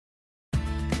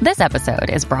This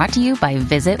episode is brought to you by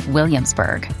Visit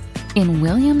Williamsburg. In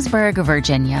Williamsburg,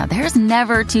 Virginia, there's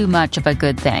never too much of a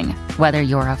good thing. Whether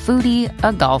you're a foodie,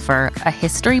 a golfer, a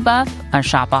history buff, a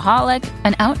shopaholic,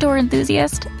 an outdoor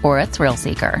enthusiast, or a thrill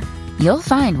seeker, you'll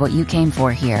find what you came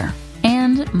for here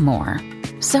and more.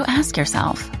 So ask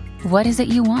yourself, what is it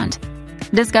you want?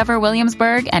 Discover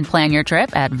Williamsburg and plan your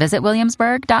trip at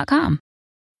visitwilliamsburg.com.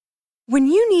 When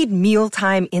you need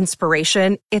mealtime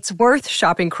inspiration, it's worth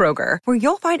shopping Kroger, where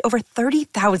you'll find over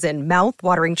 30,000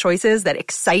 mouth-watering choices that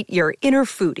excite your inner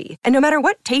foodie. And no matter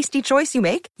what tasty choice you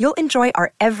make, you'll enjoy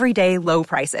our everyday low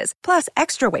prices, plus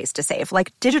extra ways to save,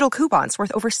 like digital coupons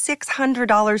worth over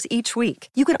 $600 each week.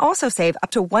 You can also save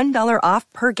up to $1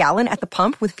 off per gallon at the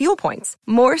pump with fuel points.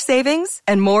 More savings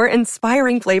and more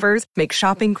inspiring flavors make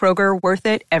shopping Kroger worth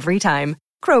it every time.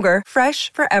 Kroger,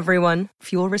 fresh for everyone.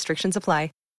 Fuel restrictions apply.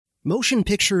 Motion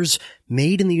pictures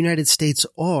made in the United States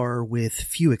are, with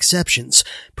few exceptions,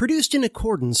 produced in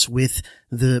accordance with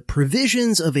the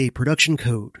provisions of a production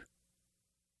code.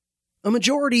 A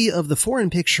majority of the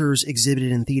foreign pictures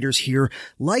exhibited in theaters here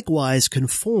likewise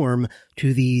conform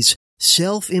to these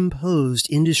self-imposed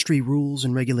industry rules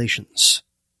and regulations.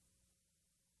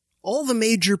 All the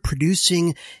major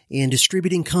producing and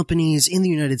distributing companies in the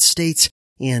United States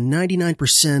and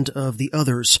 99% of the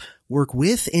others work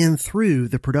with and through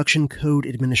the Production Code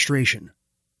Administration.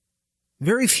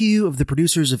 Very few of the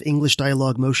producers of English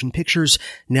dialogue motion pictures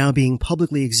now being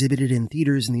publicly exhibited in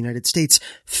theaters in the United States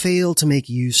fail to make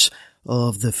use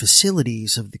of the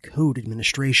facilities of the Code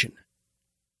Administration.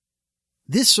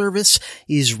 This service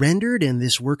is rendered and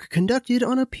this work conducted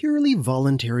on a purely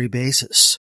voluntary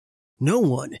basis. No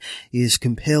one is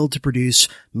compelled to produce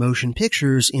motion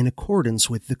pictures in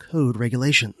accordance with the code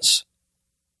regulations.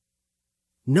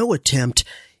 No attempt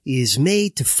is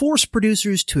made to force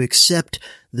producers to accept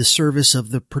the service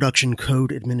of the Production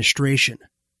Code Administration.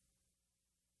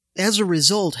 As a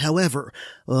result, however,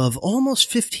 of almost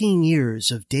 15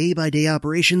 years of day-by-day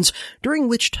operations, during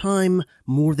which time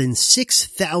more than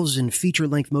 6,000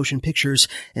 feature-length motion pictures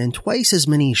and twice as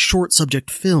many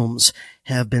short-subject films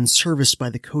have been serviced by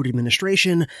the Code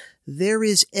Administration, there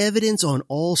is evidence on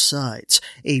all sides,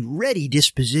 a ready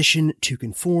disposition to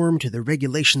conform to the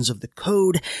regulations of the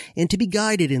Code and to be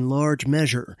guided in large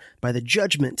measure by the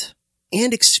judgment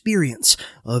and experience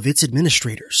of its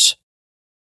administrators.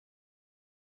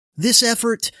 This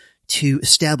effort to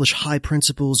establish high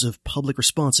principles of public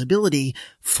responsibility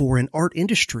for an art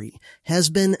industry has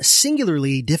been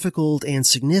singularly difficult and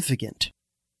significant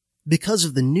because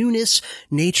of the newness,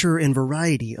 nature, and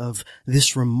variety of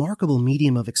this remarkable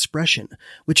medium of expression,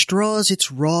 which draws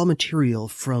its raw material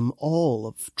from all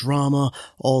of drama,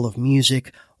 all of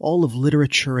music, all of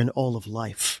literature, and all of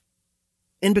life.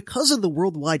 And because of the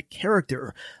worldwide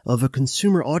character of a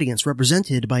consumer audience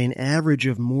represented by an average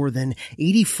of more than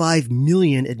 85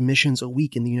 million admissions a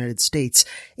week in the United States,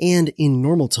 and in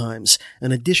normal times,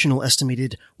 an additional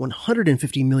estimated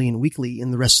 150 million weekly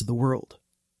in the rest of the world.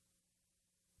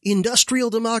 Industrial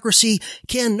democracy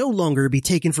can no longer be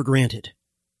taken for granted.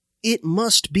 It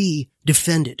must be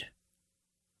defended.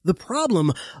 The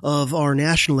problem of our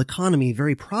national economy,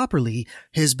 very properly,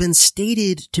 has been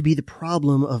stated to be the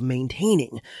problem of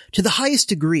maintaining, to the highest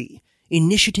degree,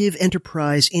 initiative,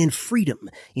 enterprise, and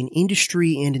freedom in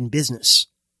industry and in business.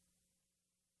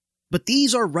 But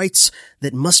these are rights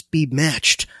that must be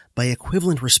matched by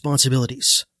equivalent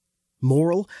responsibilities,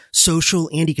 moral, social,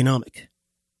 and economic.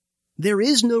 There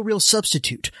is no real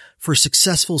substitute for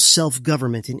successful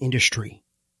self-government in industry.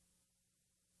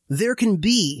 There can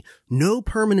be no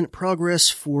permanent progress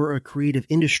for a creative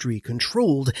industry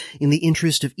controlled in the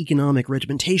interest of economic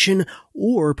regimentation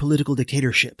or political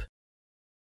dictatorship.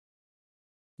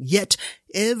 Yet,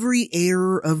 every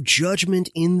error of judgment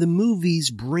in the movies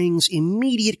brings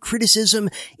immediate criticism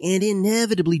and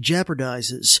inevitably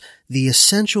jeopardizes the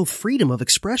essential freedom of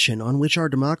expression on which our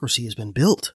democracy has been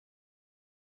built.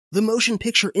 The motion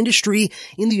picture industry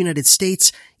in the United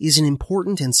States is an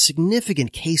important and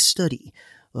significant case study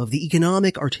of the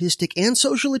economic, artistic, and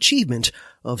social achievement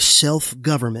of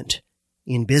self-government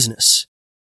in business.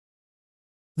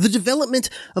 The development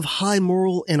of high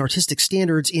moral and artistic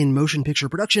standards in motion picture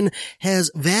production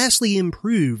has vastly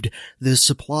improved the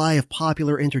supply of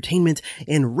popular entertainment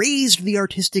and raised the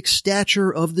artistic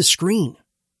stature of the screen.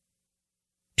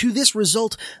 To this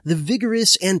result, the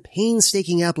vigorous and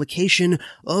painstaking application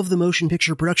of the Motion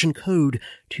Picture Production Code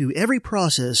to every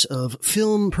process of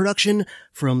film production,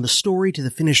 from the story to the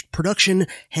finished production,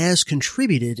 has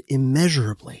contributed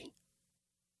immeasurably.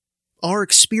 Our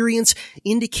experience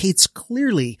indicates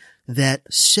clearly that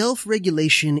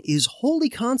self-regulation is wholly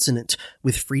consonant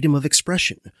with freedom of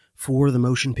expression for the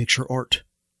motion picture art.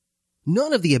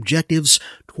 None of the objectives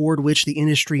toward which the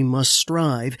industry must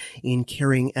strive in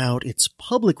carrying out its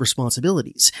public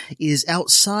responsibilities is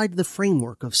outside the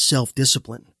framework of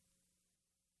self-discipline.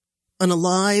 An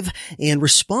alive and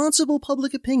responsible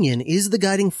public opinion is the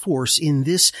guiding force in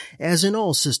this as in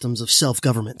all systems of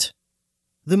self-government.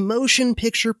 The motion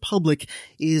picture public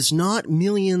is not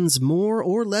millions more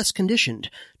or less conditioned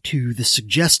to the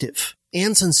suggestive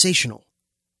and sensational.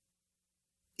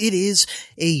 It is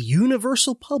a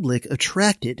universal public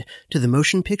attracted to the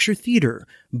motion picture theater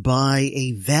by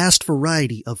a vast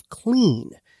variety of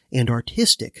clean and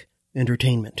artistic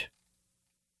entertainment.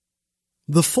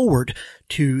 The foreword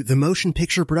to the Motion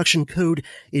Picture Production Code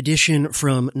edition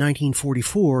from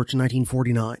 1944 to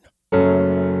 1949.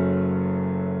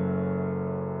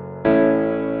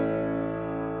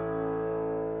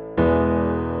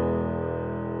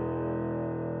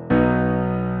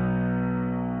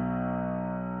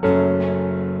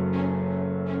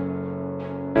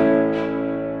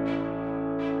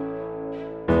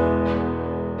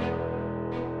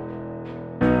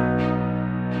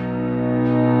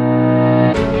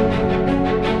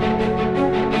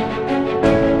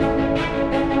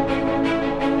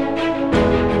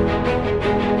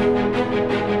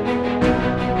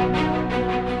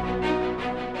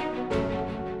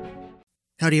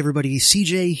 Howdy everybody,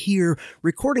 CJ here,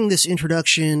 recording this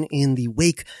introduction in the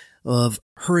wake of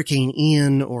Hurricane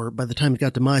Ian, or by the time it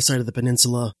got to my side of the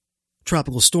peninsula,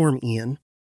 Tropical Storm Ian.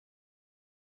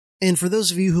 And for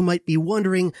those of you who might be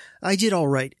wondering, I did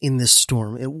alright in this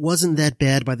storm. It wasn't that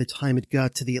bad by the time it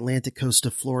got to the Atlantic coast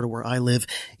of Florida where I live.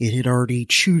 It had already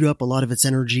chewed up a lot of its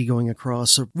energy going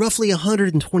across roughly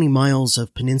 120 miles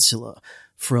of peninsula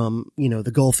from,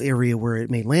 the Gulf area where it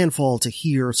made landfall to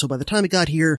here. So by the time it got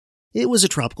here, it was a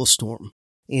tropical storm,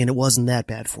 and it wasn't that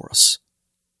bad for us.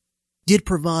 Did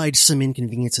provide some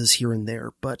inconveniences here and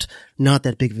there, but not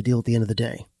that big of a deal at the end of the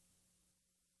day.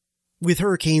 With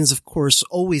hurricanes, of course,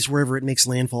 always wherever it makes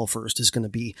landfall first is going to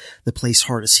be the place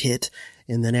hardest hit,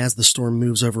 and then as the storm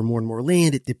moves over more and more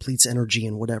land, it depletes energy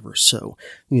and whatever. So,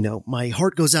 my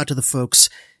heart goes out to the folks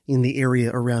in the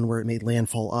area around where it made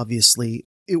landfall. Obviously,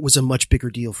 it was a much bigger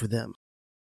deal for them.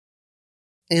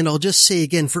 And I'll just say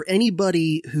again, for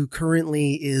anybody who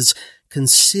currently is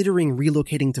considering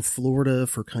relocating to Florida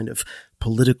for kind of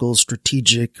political,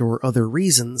 strategic, or other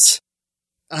reasons,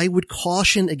 I would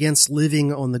caution against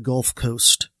living on the Gulf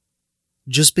Coast,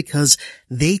 just because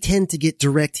they tend to get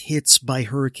direct hits by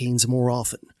hurricanes more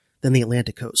often than the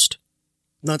Atlantic coast.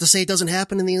 Not to say it doesn't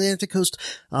happen in the Atlantic coast,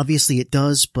 obviously it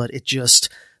does, but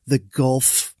the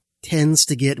Gulf tends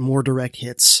to get more direct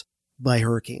hits by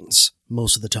hurricanes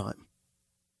most of the time.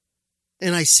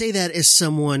 And I say that as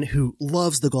someone who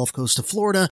loves the Gulf Coast of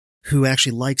Florida, who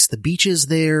actually likes the beaches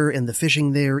there and the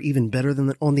fishing there even better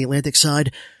than on the Atlantic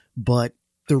side. But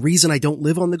the reason I don't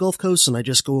live on the Gulf Coast and I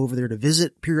just go over there to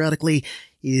visit periodically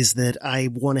is that I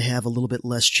want to have a little bit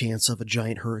less chance of a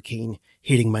giant hurricane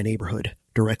hitting my neighborhood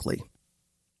directly.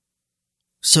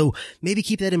 So maybe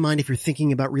keep that in mind if you're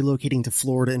thinking about relocating to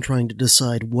Florida and trying to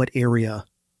decide what area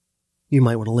you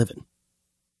might want to live in.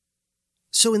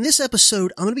 So in this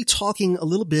episode, I'm going to be talking a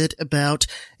little bit about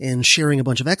and sharing a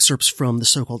bunch of excerpts from the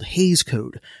so-called Hays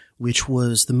Code, which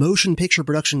was the motion picture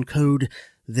production code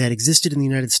that existed in the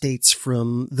United States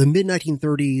from the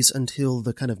mid-1930s until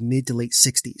the kind of mid to late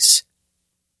 60s.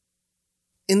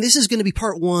 And this is going to be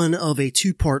part one of a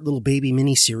two-part little baby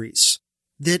mini-series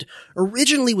that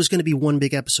originally was going to be one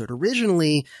big episode.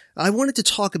 Originally, I wanted to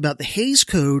talk about the Hays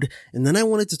Code, and then I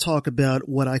wanted to talk about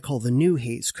what I call the new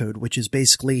Hays Code, which is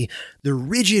basically the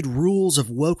rigid rules of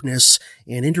wokeness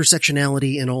and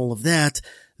intersectionality and all of that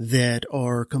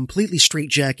are completely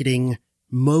straitjacketing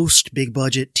most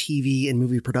big-budget TV and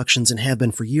movie productions and have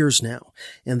been for years now,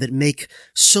 and that make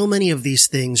so many of these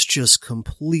things just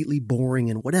completely boring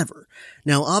and whatever.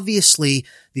 Now, obviously,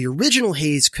 the original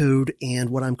Hays Code and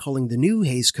what I'm calling the new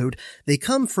Hays Code, they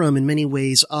come from, in many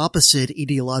ways, opposite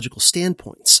ideological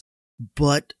standpoints,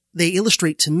 but they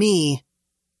illustrate to me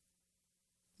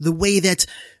the way that,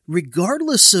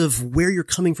 regardless of where you're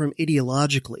coming from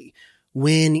ideologically,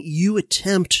 when you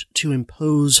attempt to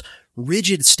impose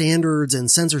rigid standards and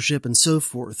censorship and so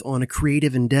forth on a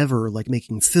creative endeavor like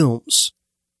making films,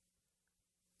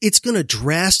 it's going to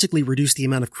drastically reduce the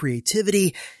amount of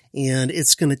creativity, and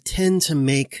it's going to tend to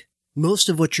make most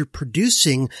of what you're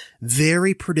producing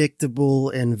very predictable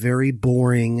and very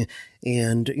boring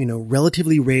and,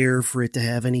 relatively rare for it to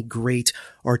have any great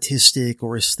artistic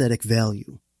or aesthetic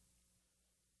value.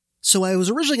 So I was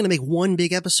originally going to make one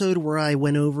big episode where I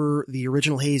went over the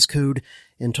original Hays Code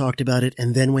and talked about it,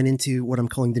 and then went into what I'm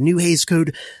calling the new Hays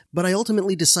Code, but I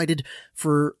ultimately decided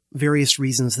for various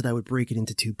reasons that I would break it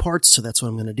into 2 parts, so that's what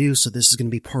I'm going to do. So this is going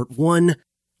to be part 1,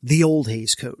 the old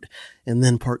Hays Code, and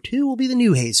then part 2 will be the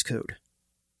new Hays Code.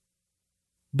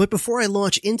 But before I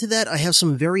launch into that, I have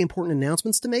some very important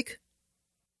announcements to make.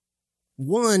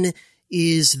 One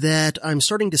is that I'm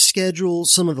starting to schedule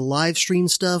some of the live stream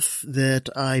stuff that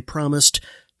I promised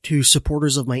to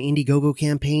supporters of my Indiegogo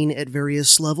campaign at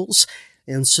various levels.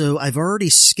 And so I've already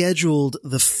scheduled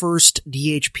the first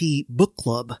DHP book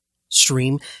club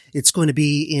stream. It's going to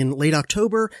be in late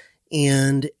October,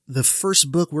 and the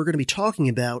first book we're going to be talking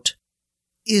about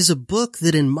is a book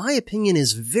that, in my opinion,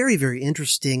 is very, very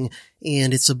interesting,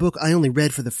 and it's a book I only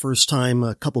read for the first time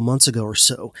a couple months ago or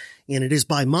so, and it is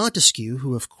by Montesquieu,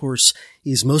 who, of course,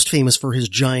 is most famous for his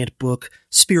giant book,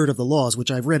 Spirit of the Laws, which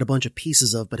I've read a bunch of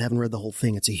pieces of, but haven't read the whole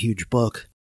thing. It's a huge book.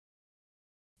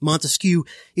 Montesquieu,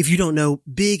 if you don't know,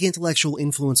 big intellectual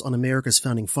influence on America's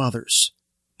founding fathers.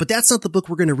 But that's not the book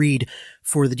we're going to read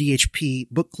for the DHP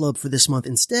book club for this month.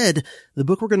 Instead, the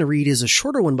book we're going to read is a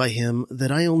shorter one by him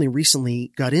that I only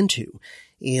recently got into.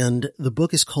 And the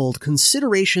book is called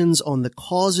Considerations on the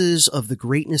Causes of the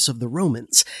Greatness of the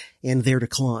Romans and Their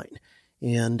Decline.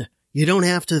 And you don't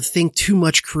have to think too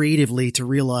much creatively to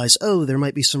realize, oh, there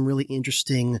might be some really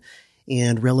interesting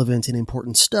and relevant and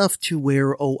important stuff to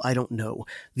where, I don't know,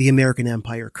 the American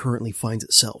Empire currently finds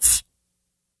itself.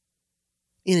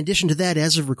 In addition to that,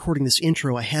 as of recording this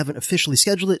intro, I haven't officially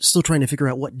scheduled it, still trying to figure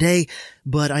out what day,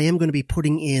 but I am going to be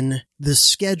putting in the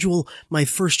schedule, my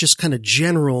first just kind of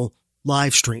general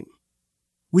live stream,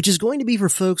 which is going to be for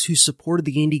folks who supported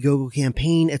the Indiegogo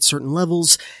campaign at certain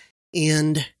levels.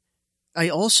 And I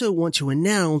also want to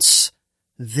announce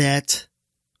that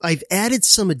I've added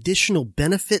some additional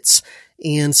benefits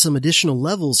and some additional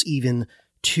levels even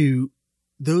to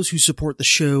those who support the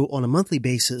show on a monthly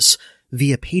basis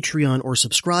via Patreon or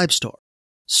Subscribestar.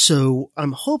 So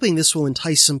I'm hoping this will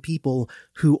entice some people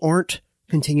who aren't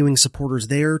continuing supporters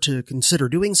there to consider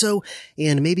doing so,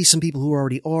 and maybe some people who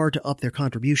already are to up their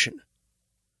contribution.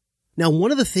 Now,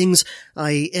 one of the things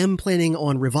I am planning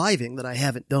on reviving that I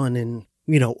haven't done in,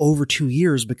 over 2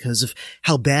 years because of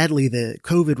how badly the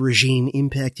COVID regime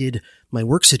impacted my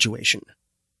work situation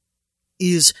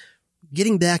is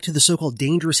getting back to the so-called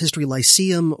Dangerous History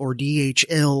Lyceum, or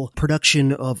DHL,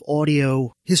 production of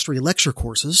audio history lecture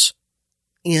courses.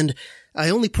 And I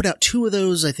only put out 2 of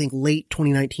those, I think, late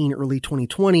 2019, early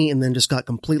 2020, and then just got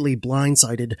completely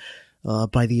blindsided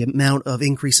by the amount of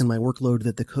increase in my workload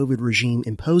that the COVID regime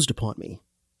imposed upon me.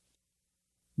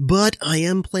 But I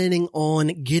am planning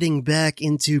on getting back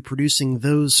into producing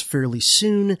those fairly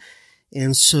soon,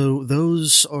 and so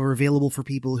those are available for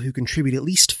people who contribute at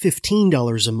least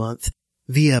 $15 a month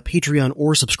via Patreon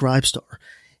or Subscribestar.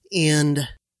 And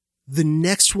the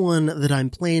next one that I'm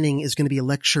planning is going to be a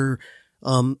lecture.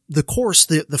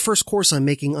 The first course I'm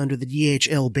making under the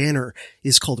DHL banner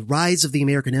is called Rise of the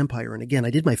American Empire. And again, I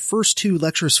did my first 2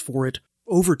 lectures for it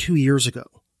over 2 years ago.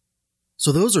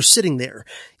 So those are sitting there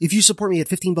if you support me at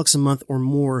 $15 a month or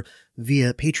more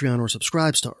via Patreon or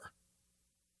Subscribestar.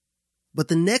 But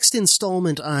the next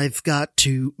installment I've got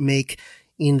to make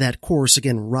in that course,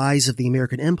 again, Rise of the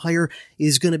American Empire,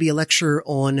 is going to be a lecture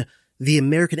on the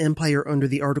American Empire under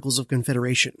the Articles of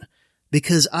Confederation.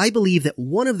 Because I believe that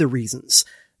one of the reasons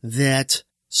that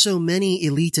so many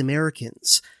elite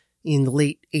Americans in the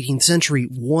late 18th century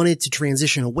wanted to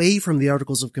transition away from the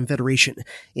Articles of Confederation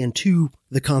and to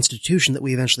the Constitution that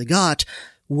we eventually got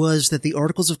was that the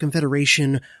Articles of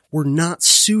Confederation were not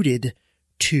suited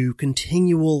to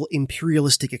continual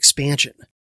imperialistic expansion.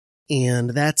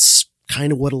 And that's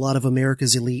kind of what a lot of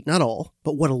America's elite, not all,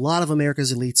 but what a lot of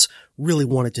America's elites really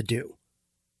wanted to do,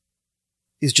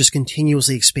 is just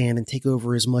continuously expand and take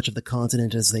over as much of the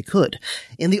continent as they could.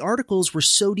 And the Articles were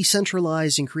so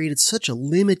decentralized and created such a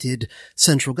limited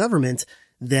central government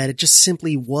that it just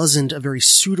simply wasn't a very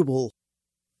suitable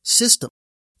system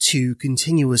to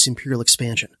continuous imperial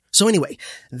expansion. So anyway,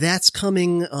 that's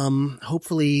coming,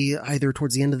 hopefully either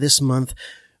towards the end of this month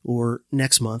or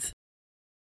next month.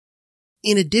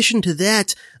 In addition to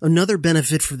that, another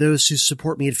benefit for those who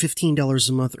support me at $15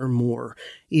 a month or more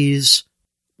is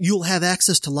you'll have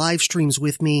access to live streams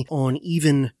with me on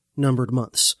even numbered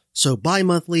months. So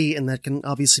bi-monthly, and that can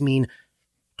obviously mean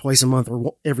twice a month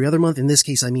or every other month. In this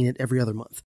case, I mean it every other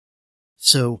month.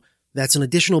 So that's an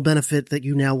additional benefit that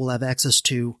you now will have access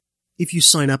to if you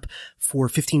sign up for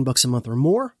 $15 a month or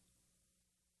more.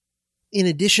 In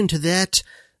addition to that,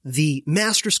 the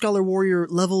Master Scholar Warrior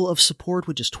level of support,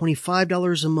 which is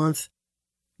 $25 a month,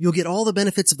 You'll get all the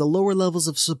benefits of the lower levels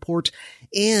of support,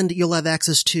 and you'll have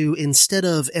access to, instead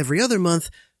of every other month,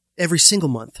 every single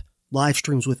month, live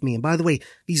streams with me. And by the way,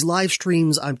 these live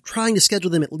streams, I'm trying to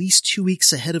schedule them at least 2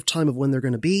 weeks ahead of time of when they're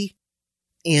going to be.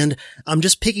 And I'm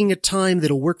just picking a time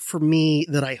that'll work for me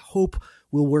that I hope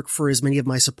will work for as many of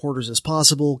my supporters as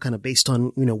possible, kind of based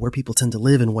on, where people tend to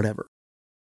live and whatever.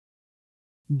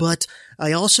 But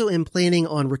I also am planning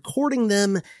on recording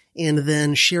them and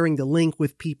then sharing the link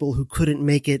with people who couldn't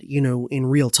make it, in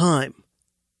real time.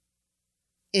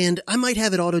 And I might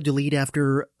have it auto-delete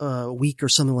after a week or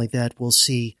something like that. We'll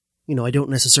see. I don't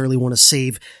necessarily want to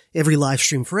save every live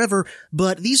stream forever,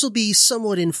 but these will be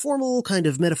somewhat informal, kind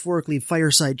of metaphorically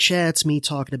fireside chats, me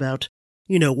talking about,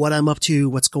 what I'm up to,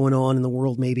 what's going on in the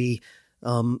world, maybe,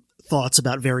 thoughts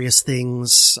about various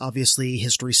things. Obviously,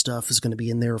 history stuff is going to be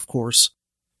in there, of course.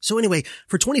 So anyway,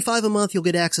 for $25 a month, you'll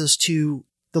get access to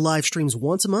the live streams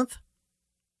once a month.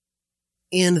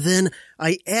 And then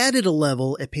I added a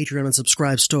level at Patreon and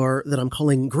Subscribestar that I'm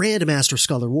calling Grandmaster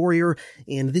Scholar Warrior,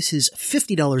 and this is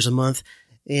 $50 a month.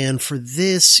 And for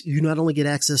this, you not only get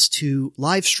access to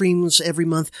live streams every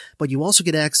month, but you also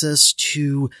get access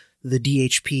to the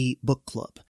DHP Book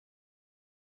Club.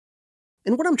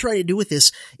 And what I'm trying to do with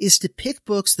this is to pick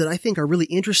books that I think are really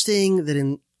interesting, that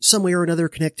in some way or another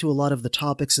connect to a lot of the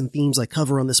topics and themes I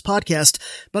cover on this podcast,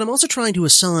 but I'm also trying to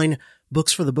assign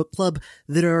books for the book club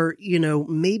that are,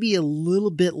 maybe a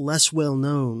little bit less well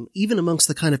known, even amongst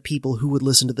the kind of people who would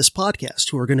listen to this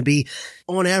podcast, who are going to be,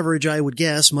 on average, I would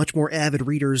guess, much more avid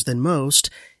readers than most,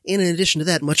 and in addition to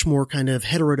that, much more kind of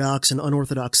heterodox and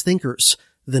unorthodox thinkers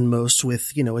than most,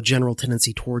 with, a general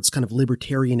tendency towards kind of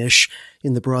libertarianish,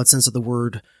 in the broad sense of the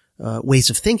word, ways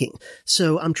of thinking.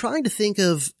 So I'm trying to think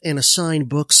of and assign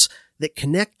books that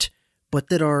connect, but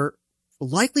that are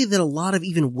likely that a lot of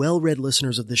even well-read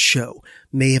listeners of this show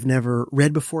may have never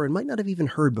read before and might not have even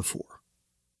heard before.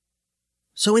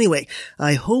 So anyway,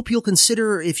 I hope you'll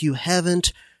consider, if you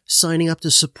haven't, signing up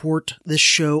to support this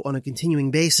show on a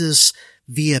continuing basis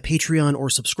via Patreon or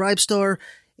Subscribestar.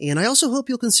 And I also hope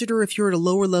you'll consider, if you're at a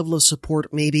lower level of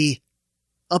support, maybe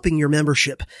upping your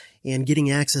membership and getting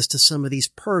access to some of these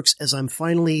perks, as I'm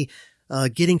finally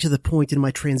getting to the point in my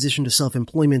transition to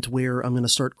self-employment where I'm going to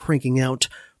start cranking out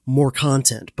more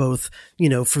content, both,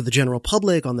 for the general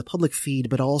public on the public feed,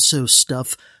 but also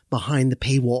stuff behind the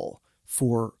paywall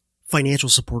for financial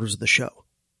supporters of the show.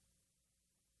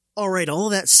 All right, all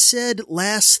that said,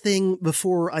 last thing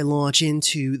before I launch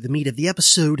into the meat of the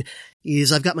episode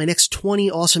is I've got my next 20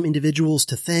 awesome individuals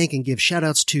to thank and give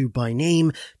shoutouts to by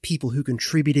name, people who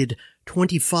contributed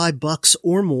 $25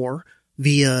 or more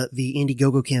via the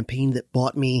Indiegogo campaign that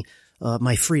bought me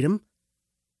my freedom.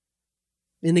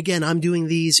 And again, I'm doing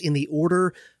these in the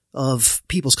order of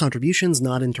people's contributions,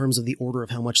 not in terms of the order of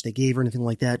how much they gave or anything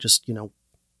like that, just,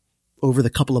 over the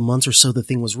couple of months or so the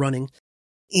thing was running.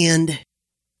 And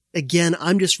again,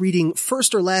 I'm just reading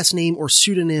first or last name or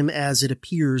pseudonym as it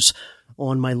appears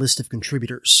on my list of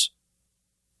contributors.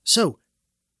 So,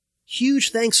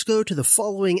 huge thanks go to the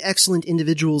following excellent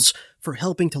individuals for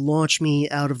helping to launch me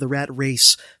out of the rat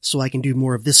race so I can do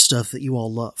more of this stuff that you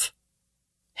all love.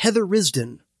 Heather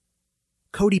Risden,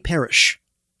 Cody Parrish,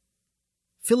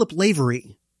 Philip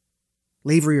Lavery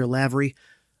or Lavery,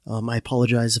 I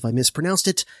apologize if I mispronounced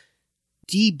it,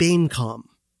 D. Bainecom,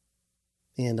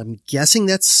 and I'm guessing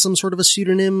that's some sort of a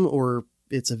pseudonym, or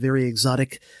it's a very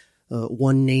exotic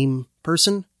one-name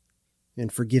person,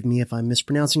 and forgive me if I'm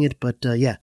mispronouncing it, but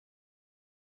yeah.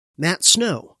 Matt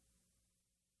Snow,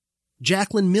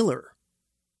 Jacqueline Miller,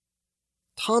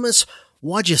 Thomas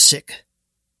Wojcicki,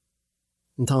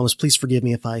 and Thomas, please forgive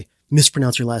me if I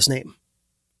mispronounce your last name,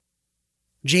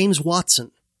 James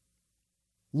Watson,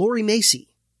 Lori Macy,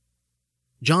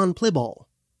 John Plyball,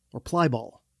 or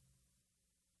Plyball,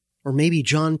 or maybe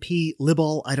John P.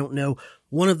 Liball, I don't know.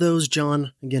 One of those,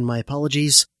 John, again, my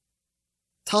apologies.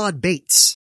 Todd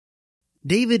Bates,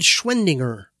 David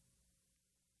Schwendinger,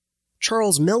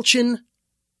 Charles Melchin,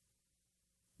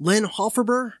 Len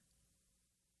Hofferber,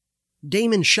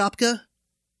 Damon Shopka,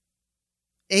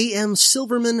 A.M.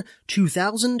 Silverman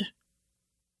 2000,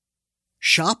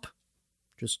 Shop,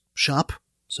 just shop,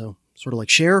 so sort of like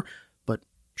share, but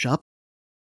shop,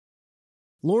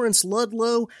 Lawrence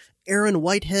Ludlow, Aaron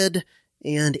Whitehead,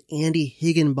 and Andy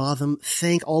Higginbotham.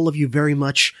 Thank all of you very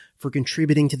much for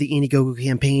contributing to the Indiegogo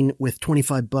campaign with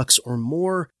 $25 or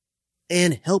more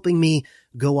and helping me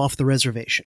go off the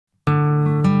reservation.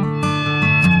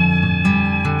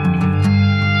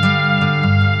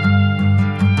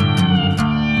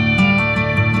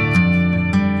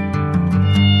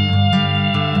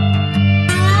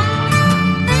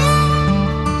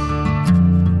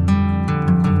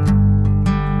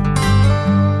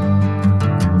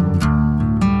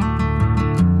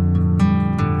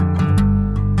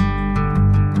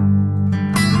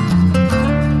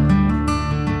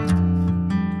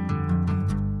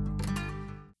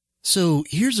 So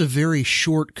here's a very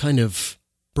short kind of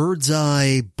bird's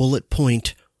eye bullet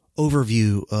point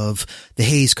overview of the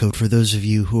Hays Code for those of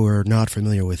you who are not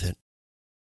familiar with it.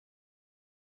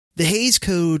 The Hays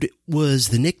Code was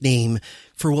the nickname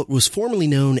for what was formerly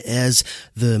known as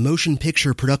the Motion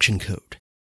Picture Production Code.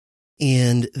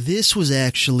 And this was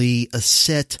actually a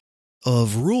set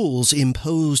of rules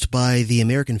imposed by the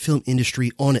American film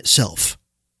industry on itself.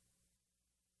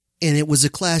 And it was a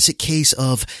classic case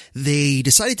of they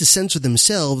decided to censor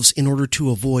themselves in order to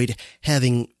avoid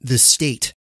having the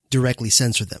state directly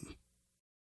censor them.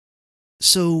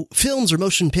 So films or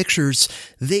motion pictures,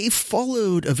 they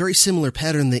followed a very similar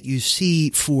pattern that you see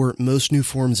for most new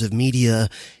forms of media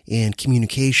and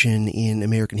communication in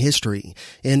American history,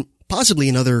 and possibly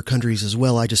in other countries as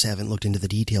well. I just haven't looked into the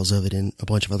details of it in a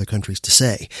bunch of other countries to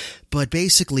say. But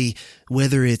basically,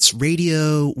 whether it's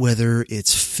radio, whether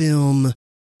it's film,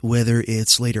 whether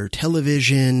it's later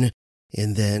television,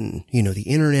 and then, the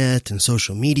internet and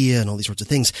social media and all these sorts of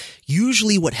things,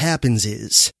 usually what happens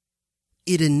is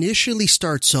it initially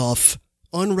starts off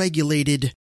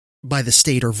unregulated by the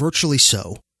state, or virtually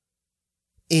so,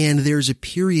 and there's a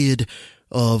period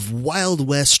of Wild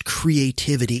West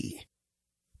creativity,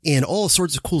 and all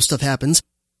sorts of cool stuff happens.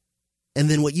 And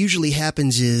then what usually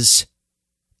happens is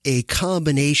a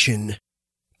combination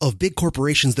of big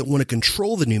corporations that want to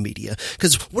control the new media.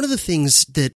 Because one of the things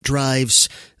that drives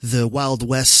the Wild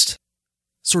West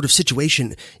sort of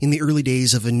situation in the early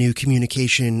days of a new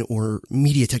communication or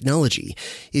media technology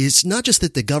is not just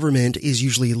that the government is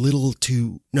usually little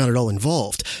to not at all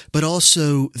involved, but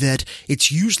also that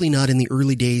it's usually not in the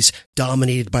early days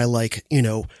dominated by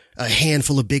a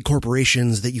handful of big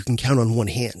corporations that you can count on one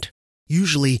hand.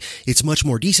 Usually it's much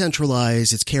more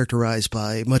decentralized, it's characterized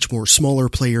by much more smaller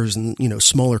players and,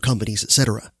 smaller companies,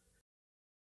 etc.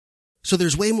 So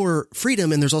there's way more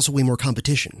freedom and there's also way more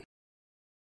competition.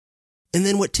 And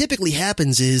then what typically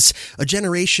happens is a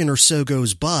generation or so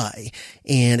goes by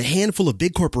and a handful of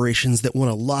big corporations that want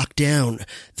to lock down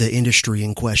the industry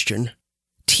in question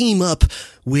team up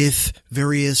with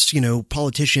various,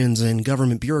 politicians and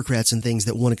government bureaucrats and things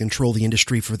that want to control the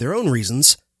industry for their own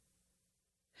reasons.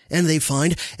 And they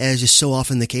find, as is so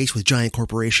often the case with giant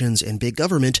corporations and big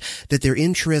government, that their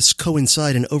interests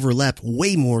coincide and overlap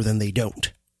way more than they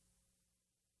don't.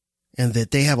 And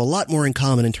that they have a lot more in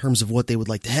common in terms of what they would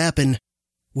like to happen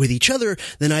with each other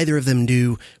than either of them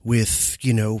do with,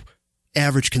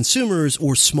 average consumers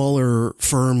or smaller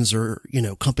firms or,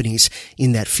 companies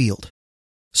in that field.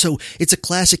 So it's a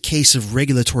classic case of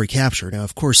regulatory capture. Now,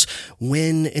 of course,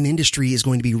 when an industry is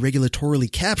going to be regulatorily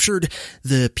captured,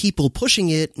 the people pushing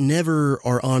it never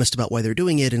are honest about why they're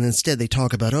doing it, and instead they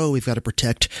talk about, we've got to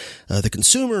protect the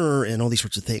consumer and all these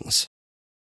sorts of things.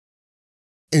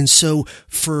 And so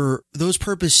for those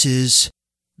purposes,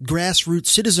 grassroots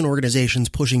citizen organizations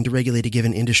pushing to regulate a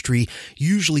given industry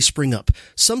usually spring up.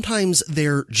 Sometimes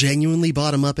they're genuinely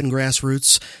bottom-up and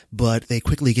grassroots, but they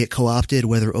quickly get co-opted,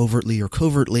 whether overtly or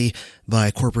covertly,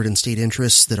 by corporate and state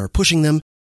interests that are pushing them.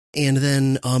 And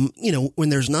then, when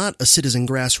there's not a citizen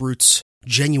grassroots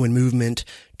genuine movement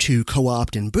to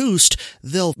co-opt and boost,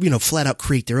 they'll, flat out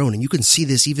create their own. And you can see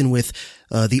this even with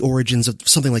the origins of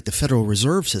something like the Federal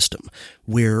Reserve System,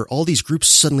 where all these groups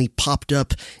suddenly popped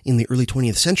up in the early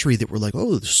 20th century that were like,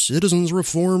 the Citizens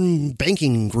Reform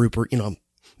Banking Group, or,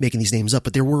 making these names up,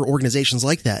 but there were organizations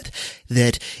like that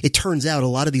it turns out a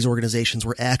lot of these organizations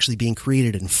were actually being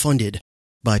created and funded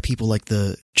by people like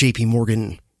the JP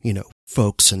Morgan,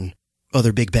 folks and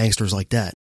other big banksters like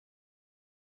that.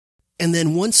 And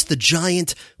then once the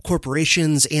giant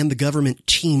corporations and the government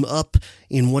team up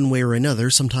in one way or another,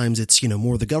 sometimes it's,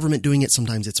 more the government doing it,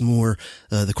 sometimes it's more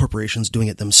the corporations doing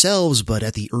it themselves, but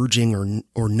at the urging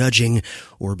or nudging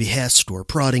or behest or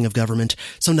prodding of government.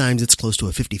 Sometimes it's close to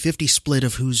a 50-50 split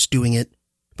of who's doing it.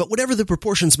 But whatever the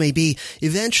proportions may be,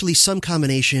 eventually some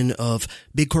combination of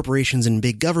big corporations and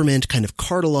big government kind of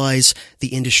cartelize the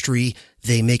industry.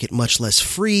 They make it much less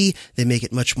free. They make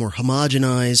it much more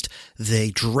homogenized.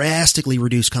 They drastically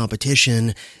reduce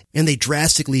competition, and they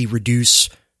drastically reduce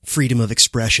freedom of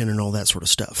expression and all that sort of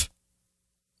stuff.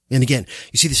 And again,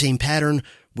 you see the same pattern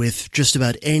with just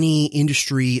about any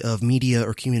industry of media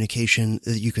or communication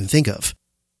that you can think of.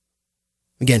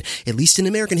 Again, at least in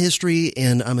American history,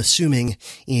 and I'm assuming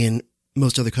in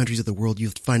most other countries of the world,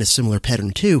 you'll find a similar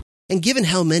pattern too. And given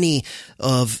how many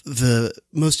of the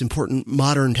most important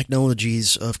modern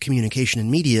technologies of communication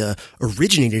and media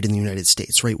originated in the United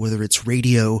States, right? Whether it's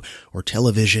radio or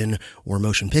television or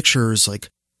motion pictures,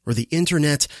 or the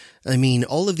internet,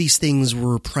 all of these things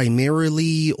were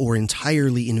primarily or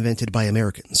entirely invented by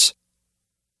Americans.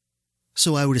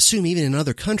 So I would assume even in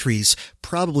other countries,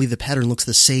 probably the pattern looks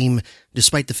the same,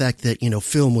 despite the fact that,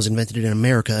 film was invented in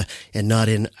America and not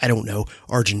in,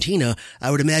 Argentina.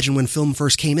 I would imagine when film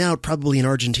first came out, probably in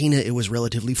Argentina, it was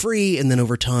relatively free, and then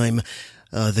over time,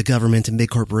 the government and big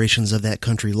corporations of that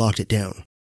country locked it down.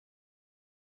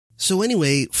 So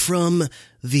anyway, from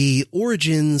the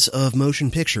origins of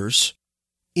motion pictures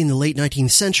in the late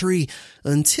 19th century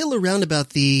until around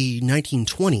about the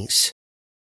 1920s,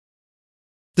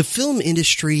 the film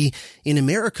industry in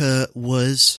America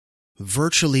was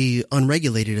virtually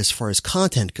unregulated as far as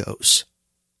content goes.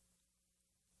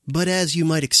 But as you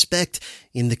might expect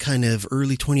in the kind of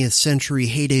early 20th century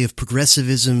heyday of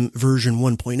progressivism version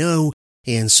 1.0,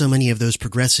 and so many of those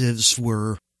progressives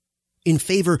were in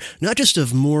favor not just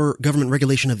of more government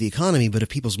regulation of the economy, but of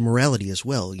people's morality as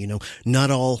well.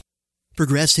 Not all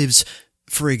progressives,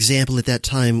 for example, at that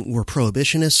time were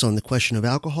prohibitionists on the question of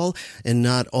alcohol, and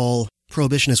not all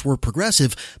prohibitionists were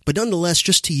progressive, but nonetheless,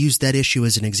 just to use that issue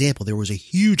as an example, there was a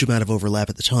huge amount of overlap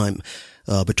at the time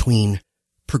between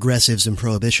progressives and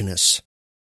prohibitionists.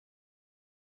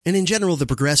 And in general, the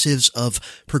progressives of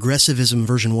progressivism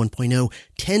version 1.0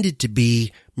 tended to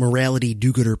be morality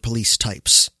do-gooder police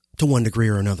types, to one degree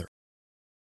or another.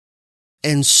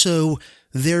 And so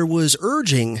there was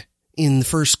urging in the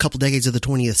first couple decades of the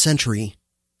 20th century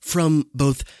from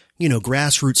both,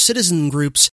 grassroots citizen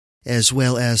groups as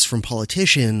well as from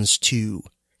politicians to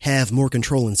have more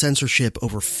control and censorship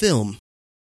over film.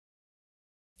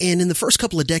 And in the first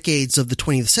couple of decades of the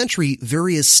 20th century,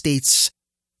 various states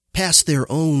passed their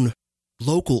own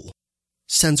local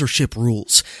censorship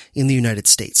rules in the United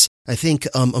States. I think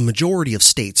a majority of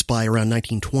states by around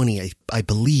 1920, I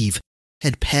believe,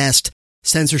 had passed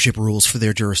censorship rules for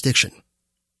their jurisdiction.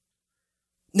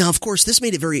 Now, of course, this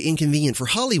made it very inconvenient for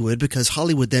Hollywood because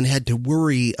Hollywood then had to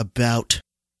worry about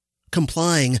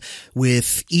complying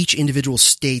with each individual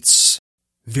state's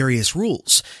various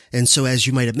rules. And so, as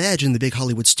you might imagine, the big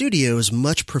Hollywood studios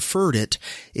much preferred it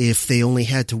if they only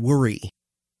had to worry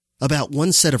about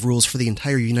one set of rules for the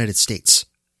entire United States.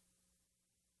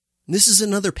 This is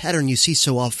another pattern you see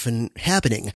so often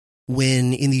happening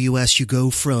when in the U.S. you go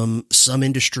from some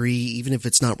industry, even if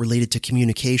it's not related to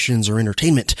communications or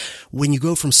entertainment, when you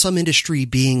go from some industry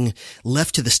being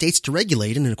left to the states to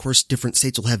regulate, and of course different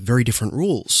states will have very different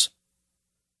rules.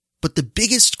 But the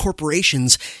biggest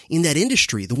corporations in that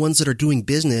industry, the ones that are doing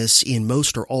business in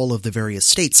most or all of the various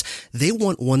states, they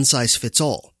want one size fits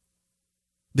all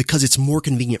because it's more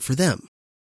convenient for them.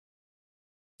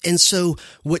 And so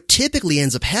what typically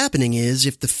ends up happening is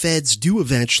if the feds do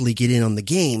eventually get in on the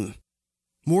game,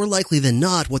 more likely than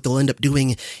not, what they'll end up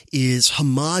doing is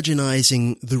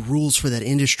homogenizing the rules for that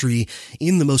industry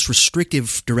in the most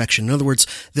restrictive direction. In other words,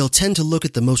 they'll tend to look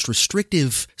at the most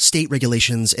restrictive state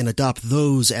regulations and adopt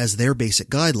those as their basic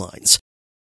guidelines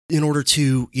in order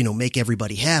to, make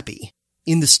everybody happy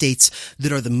in the states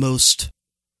that are the most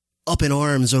up in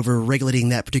arms over regulating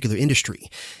that particular industry.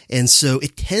 And so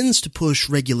it tends to push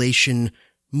regulation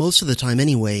most of the time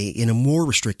anyway in a more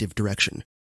restrictive direction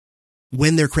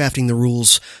when they're crafting the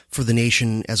rules for the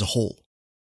nation as a whole.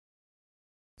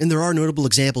 And there are notable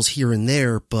examples here and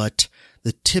there, but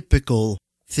the typical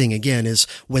thing again is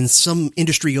when some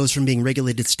industry goes from being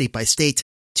regulated state by state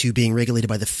to being regulated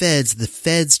by the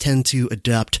feds tend to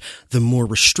adopt the more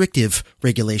restrictive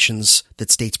regulations that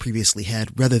states previously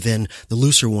had rather than the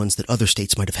looser ones that other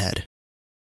states might have had.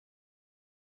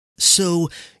 So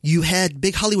you had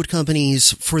big Hollywood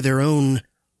companies for their own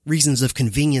reasons of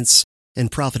convenience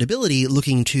and profitability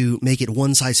looking to make it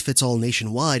one size fits all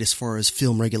nationwide as far as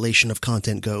film regulation of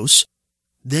content goes.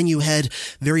 Then you had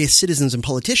various citizens and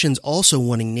politicians also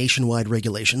wanting nationwide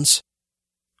regulations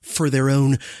for their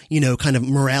own, kind of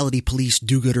morality police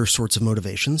do-gooder sorts of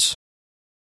motivations.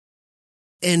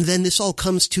 And then this all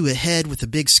comes to a head with a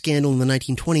big scandal in the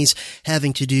 1920s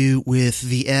having to do with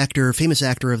the famous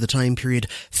actor of the time period,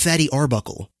 Fatty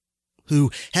Arbuckle,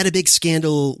 who had a big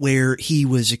scandal where he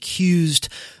was accused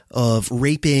of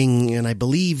raping and I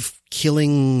believe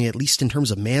killing, at least in terms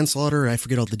of manslaughter. I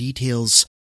forget all the details.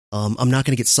 I'm not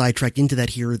going to get sidetracked into that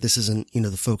here. This isn't,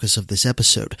 the focus of this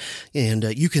episode.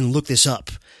 And you can look this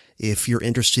up if you're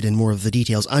interested in more of the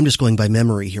details. I'm just going by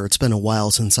memory here. It's been a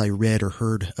while since I read or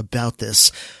heard about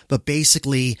this. But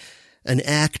basically, an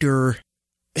actor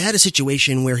had a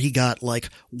situation where he got,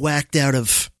 whacked out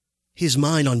of his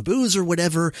mind on booze or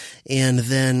whatever, and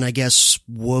then, I guess,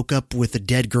 woke up with a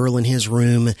dead girl in his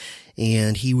room,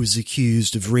 and he was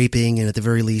accused of raping and at the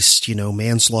very least,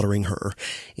 manslaughtering her.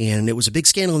 And it was a big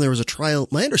scandal and there was a trial.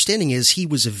 My understanding is he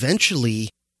was eventually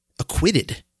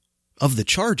acquitted of the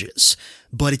charges,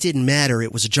 but it didn't matter.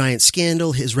 It was a giant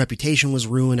scandal. His reputation was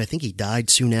ruined. I think he died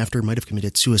soon after, might have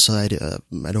committed suicide.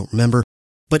 I don't remember.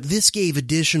 But this gave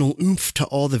additional oomph to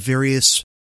all the various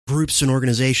groups and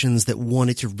organizations that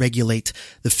wanted to regulate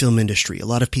the film industry. A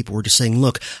lot of people were just saying,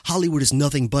 look, Hollywood is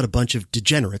nothing but a bunch of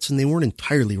degenerates, and they weren't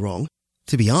entirely wrong,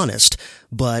 to be honest.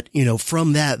 But,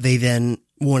 from that, they then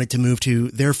wanted to move to,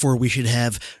 therefore, we should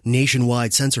have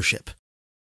nationwide censorship.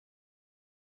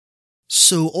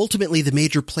 So ultimately, the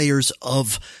major players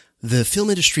of the film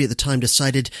industry at the time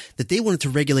decided that they wanted to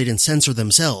regulate and censor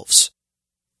themselves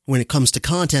when it comes to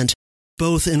content,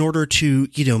 both in order to,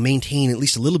 maintain at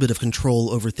least a little bit of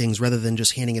control over things rather than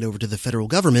just handing it over to the federal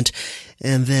government,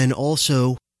 and then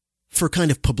also for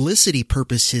kind of publicity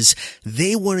purposes,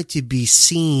 they wanted to be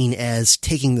seen as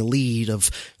taking the lead of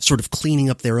sort of cleaning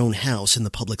up their own house in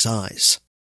the public's eyes.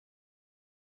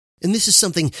 And this is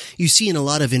something you see in a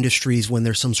lot of industries when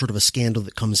there's some sort of a scandal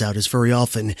that comes out, is very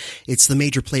often it's the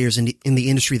major players in the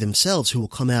industry themselves who will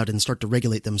come out and start to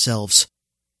regulate themselves.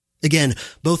 Again,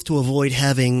 both to avoid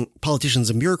having politicians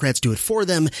and bureaucrats do it for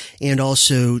them, and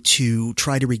also to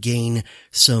try to regain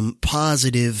some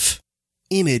positive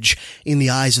image in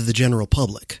the eyes of the general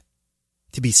public,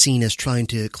 to be seen as trying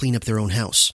to clean up their own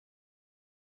house.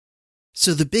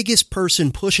 So the biggest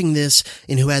person pushing this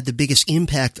and who had the biggest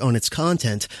impact on its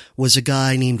content was a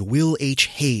guy named Will H.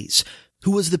 Hays,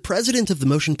 who was the president of the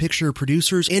Motion Picture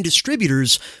Producers and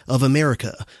Distributors of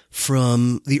America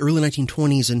from the early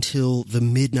 1920s until the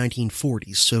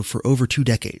mid-1940s, so for over 2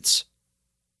 decades.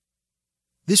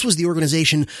 This was the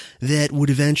organization that would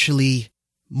eventually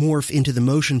morph into the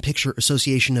Motion Picture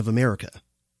Association of America.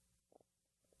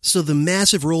 So the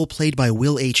massive role played by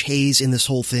Will H. Hays in this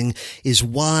whole thing is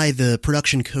why the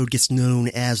production code gets known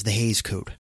as the Hays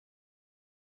Code.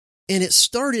 And it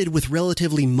started with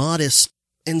relatively modest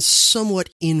and somewhat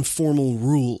informal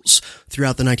rules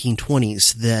throughout the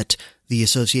 1920s that the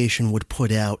association would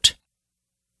put out.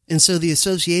 And so the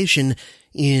association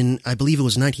in, I believe it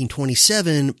was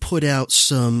 1927, put out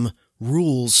some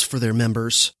rules for their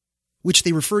members, which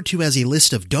they referred to as a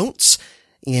list of don'ts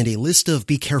and a list of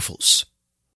be carefuls.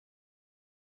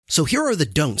 So here are the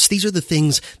don'ts. These are the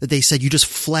things that they said you just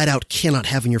flat out cannot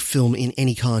have in your film in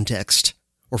any context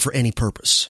or for any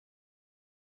purpose.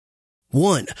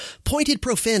 1. Pointed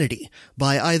profanity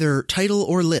by either title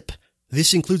or lip.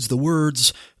 This includes the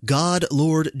words God,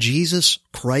 Lord, Jesus,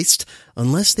 Christ,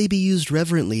 unless they be used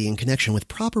reverently in connection with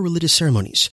proper religious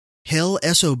ceremonies. Hell,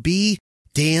 S-O-B,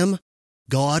 damn,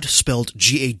 God, spelled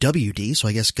G-A-W-D, so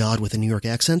I guess God with a New York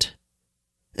accent.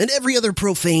 And every other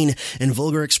profane and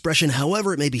vulgar expression,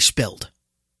 however it may be spelled.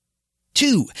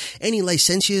 2. Any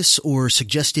licentious or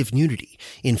suggestive nudity,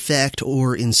 in fact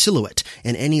or in silhouette,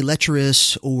 and any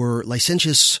lecherous or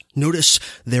licentious notice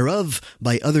thereof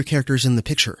by other characters in the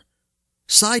picture.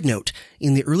 Side note,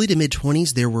 in the early to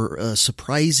mid-20s, there were a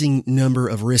surprising number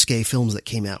of risque films that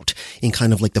came out in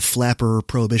kind of like the flapper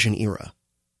prohibition era,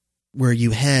 where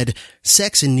you had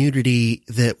sex and nudity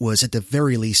that was at the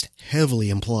very least heavily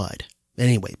implied.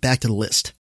 Anyway, back to the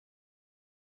list.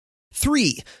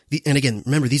 3, and again,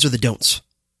 remember, these are the don'ts.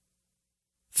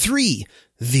 3,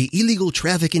 the illegal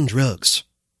traffic in drugs.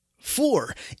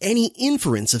 4, any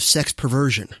inference of sex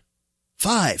perversion.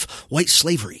 5, white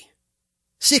slavery.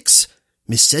 6,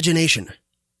 miscegenation.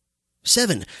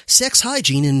 7, sex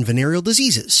hygiene and venereal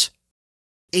diseases.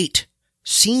 8,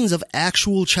 scenes of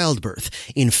actual childbirth,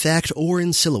 in fact or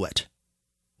in silhouette.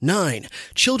 9,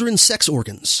 children's sex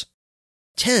organs.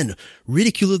 10,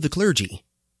 ridicule of the clergy.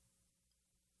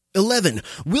 11,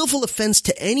 willful offense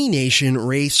to any nation,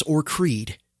 race, or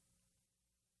creed.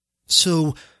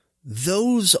 So,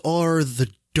 those are the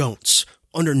don'ts.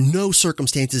 Under no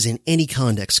circumstances in any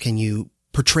context can you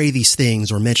portray these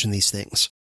things or mention these things.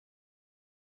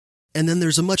 And then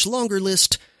there's a much longer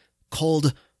list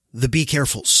called the be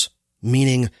carefuls,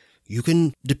 meaning you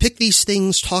can depict these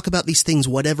things, talk about these things,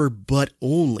 whatever, but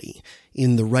only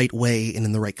in the right way and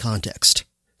in the right context.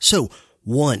 So,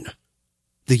 1,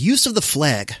 the use of the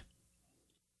flag.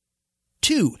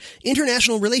 2,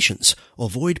 international relations.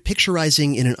 Avoid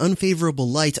picturizing in an unfavorable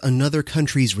light another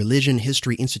country's religion,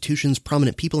 history, institutions,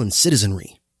 prominent people, and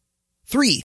citizenry.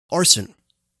 3, arson.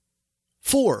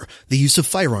 4, the use of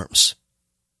firearms.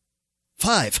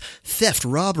 5, theft,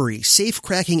 robbery, safe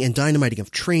cracking, and dynamiting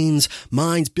of trains,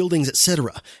 mines, buildings,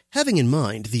 etc., having in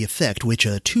mind the effect which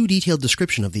a too detailed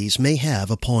description of these may have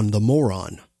upon the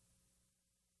moron.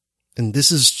 And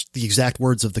this is the exact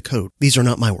words of the code. These are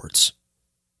not my words.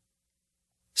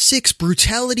 6,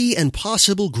 brutality and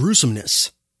possible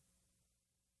gruesomeness.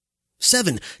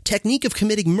 7, technique of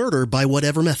committing murder by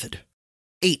whatever method.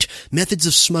 8, methods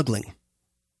of smuggling.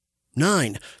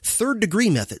 9. Third-degree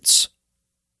methods,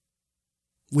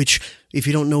 which, if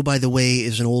you don't know, by the way,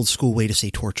 is an old-school way to say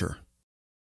torture.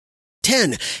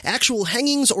 10. Actual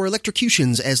hangings or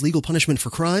electrocutions as legal punishment for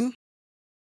crime.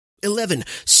 11.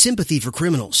 Sympathy for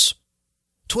criminals.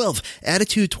 12.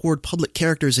 Attitude toward public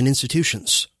characters and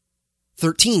institutions.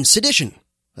 13. Sedition.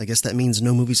 I guess that means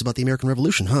no movies about the American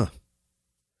Revolution, huh?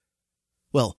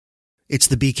 Well, it's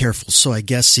the Be Careful, so I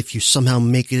guess if you somehow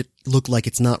make it look like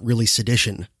it's not really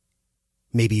sedition,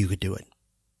 maybe you could do it.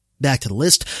 Back to the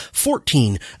list.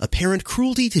 14. Apparent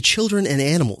cruelty to children and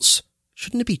animals.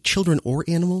 Shouldn't it be children or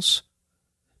animals?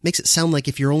 Makes it sound like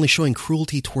if you're only showing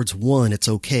cruelty towards one, it's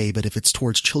okay, but if it's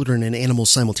towards children and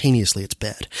animals simultaneously, it's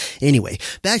bad. Anyway,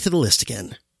 back to the list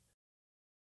again.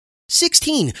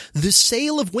 16. The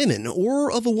sale of women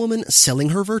or of a woman selling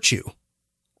her virtue.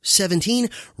 17.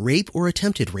 Rape or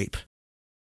attempted rape.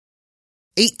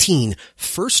 18.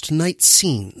 First night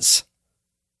scenes.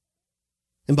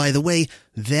 And by the way,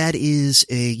 that is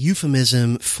a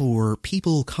euphemism for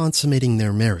people consummating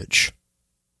their marriage.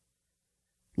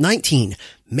 19.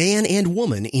 Man and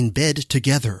woman in bed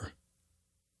together.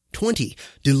 20.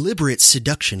 Deliberate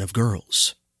seduction of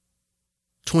girls.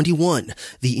 21.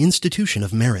 The institution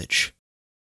of marriage.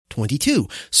 22.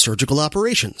 Surgical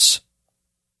operations.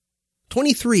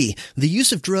 23. The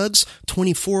use of drugs.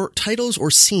 24. Titles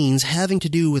or scenes having to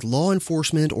do with law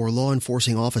enforcement or law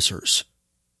enforcing officers.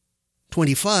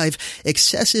 25.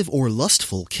 Excessive or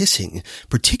lustful kissing,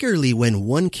 particularly when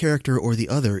one character or the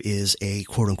other is a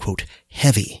quote-unquote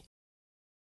heavy.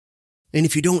 And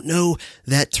if you don't know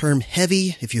that term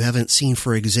heavy, if you haven't seen,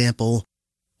 for example,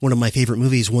 one of my favorite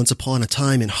movies, Once Upon a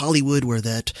Time in Hollywood, where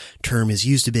that term is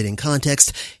used a bit in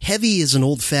context, heavy is an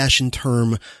old-fashioned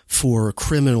term for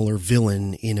criminal or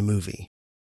villain in a movie.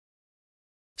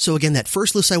 So again, that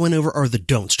first list I went over are the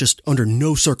don'ts, just under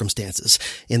no circumstances.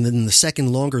 And then the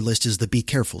second longer list is the be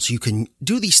careful. So you can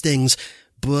do these things,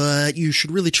 but you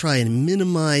should really try and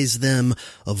minimize them,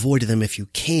 avoid them if you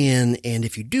can, and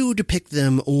if you do, depict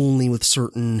them only with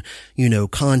certain,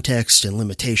 context and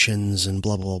limitations and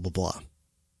blah, blah, blah, blah.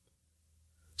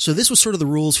 So this was sort of the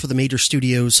rules for the major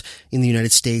studios in the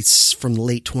United States from the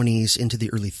late 20s into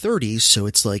the early 30s. So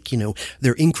it's like,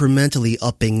 they're incrementally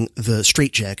upping the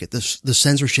straitjacket, the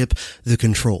censorship, the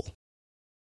control.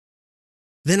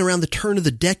 Then around the turn of the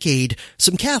decade,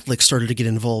 some Catholics started to get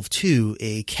involved too.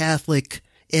 A Catholic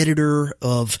editor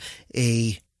of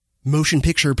a motion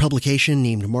picture publication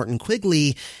named Martin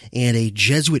Quigley and a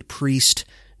Jesuit priest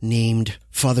named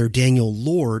Father Daniel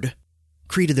Lord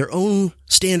created their own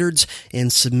standards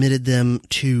and submitted them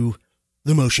to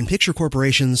the motion picture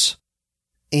corporations,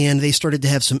 and they started to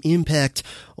have some impact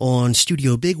on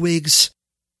studio bigwigs,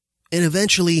 and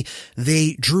eventually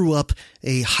they drew up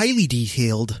a highly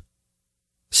detailed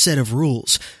set of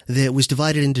rules that was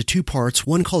divided into two parts,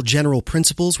 one called General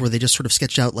Principles, where they just sort of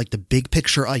sketched out like the big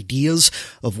picture ideas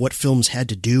of what films had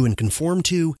to do and conform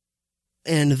to,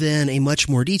 and then a much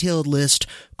more detailed list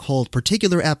called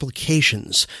Particular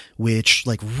Applications, which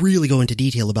really go into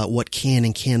detail about what can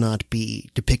and cannot be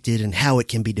depicted and how it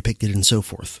can be depicted and so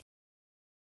forth.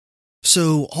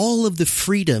 So all of the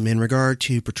freedom in regard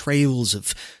to portrayals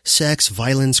of sex,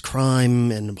 violence,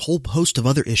 crime, and a whole host of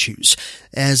other issues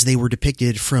as they were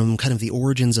depicted from kind of the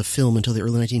origins of film until the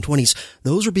early 1920s,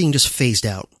 those are being just phased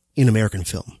out in American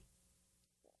film.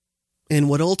 And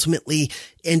what ultimately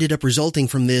ended up resulting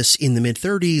from this in the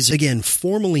mid-30s, again,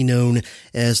 formally known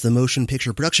as the Motion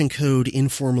Picture Production Code,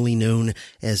 informally known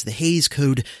as the Hays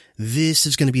Code, this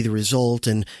is going to be the result.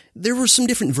 And there were some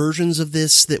different versions of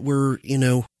this that were,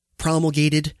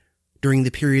 promulgated during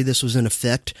the period this was in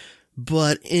effect,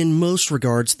 but in most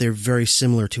regards, they're very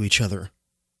similar to each other.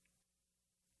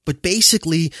 But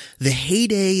basically, the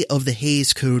heyday of the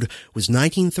Hays Code was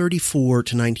 1934 to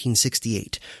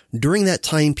 1968. During that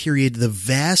time period, the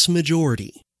vast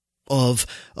majority of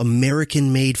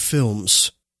American-made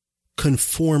films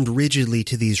conformed rigidly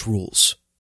to these rules.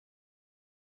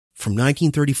 From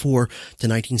 1934 to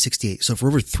 1968. So for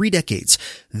over 3 decades,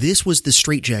 this was the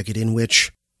straitjacket in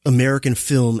which American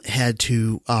film had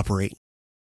to operate.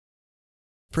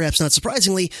 Perhaps not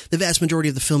surprisingly, the vast majority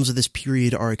of the films of this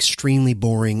period are extremely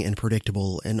boring and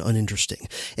predictable and uninteresting.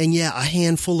 And yeah, a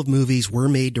handful of movies were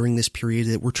made during this period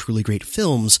that were truly great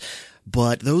films,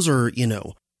 but those are, in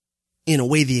a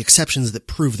way, the exceptions that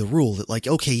prove the rule. That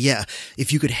okay, yeah,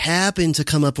 if you could happen to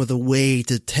come up with a way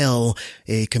to tell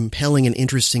a compelling and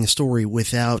interesting story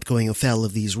without going afoul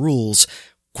of these rules,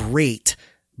 great.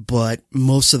 But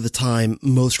most of the time,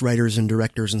 most writers and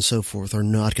directors and so forth are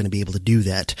not going to be able to do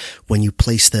that when you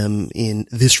place them in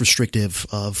this restrictive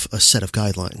of a set of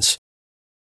guidelines.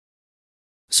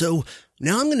 So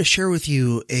now I'm going to share with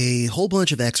you a whole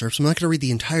bunch of excerpts. I'm not going to read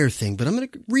the entire thing, but I'm going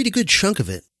to read a good chunk of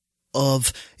it,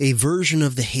 of a version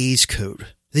of the Hays Code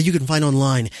that you can find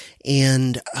online.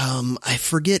 And I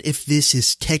forget if this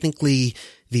is technically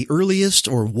the earliest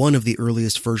or one of the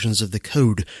earliest versions of the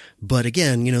code. But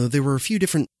again, there were a few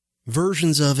different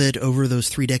versions of it over those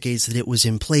 3 decades that it was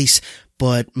in place,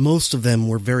 but most of them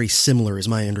were very similar, is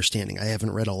my understanding. I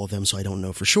haven't read all of them, so I don't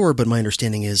know for sure, but my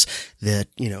understanding is that,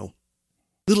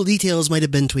 little details might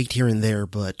have been tweaked here and there,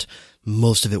 but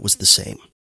most of it was the same.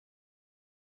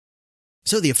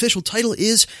 So the official title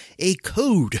is A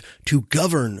Code to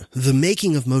Govern the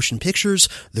Making of Motion Pictures,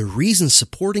 the Reasons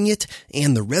Supporting It,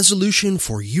 and the Resolution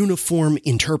for Uniform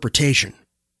Interpretation.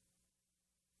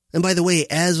 And by the way,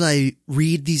 as I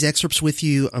read these excerpts with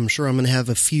you, I'm sure I'm going to have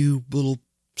a few little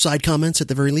side comments at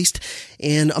the very least,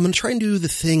 and I'm going to try and do the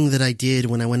thing that I did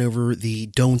when I went over the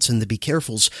don'ts and the be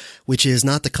carefuls, which is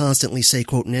not to constantly say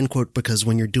quote and end quote, because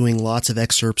when you're doing lots of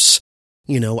excerpts,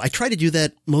 I try to do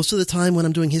that most of the time when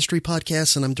I'm doing history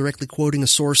podcasts and I'm directly quoting a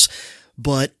source,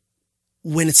 but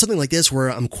when it's something like this where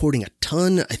I'm quoting a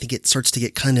ton, I think it starts to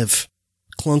get kind of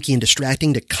clunky and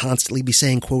distracting to constantly be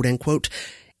saying quote, end quote.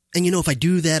 And if I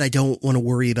do that, I don't want to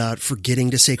worry about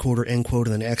forgetting to say quote or end quote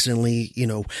and then accidentally,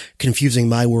 confusing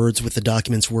my words with the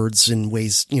document's words in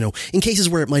ways, in cases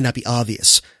where it might not be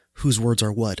obvious whose words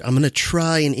are what. I'm going to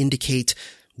try and indicate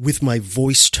with my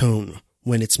voice tone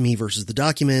when it's me versus the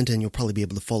document, and you'll probably be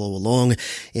able to follow along.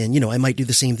 And, I might do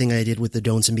the same thing I did with the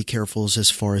don'ts and be carefuls as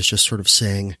far as just sort of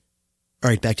saying, all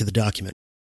right, back to the document.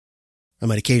 I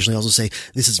might occasionally also say,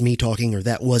 this is me talking, or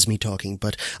that was me talking,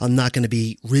 but I'm not going to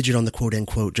be rigid on the quote end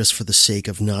quote just for the sake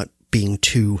of not being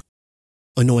too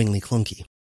annoyingly clunky.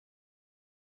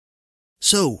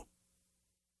 So,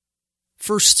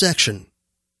 first section.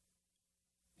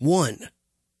 1.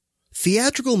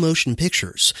 Theatrical motion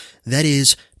pictures, that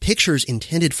is, pictures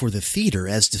intended for the theater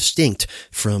as distinct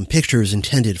from pictures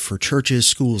intended for churches,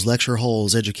 schools, lecture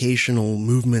halls, educational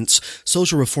movements,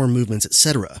 social reform movements,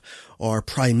 etc., are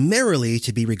primarily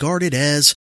to be regarded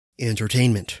as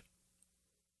entertainment.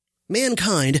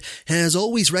 Mankind has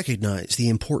always recognized the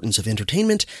importance of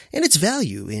entertainment and its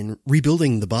value in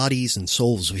rebuilding the bodies and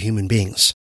souls of human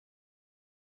beings.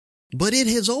 But it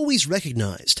has always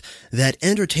recognized that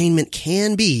entertainment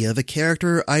can be of a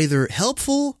character either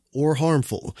helpful or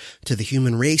harmful to the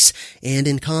human race, and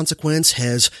in consequence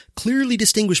has clearly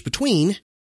distinguished between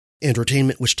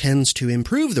entertainment which tends to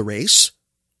improve the race,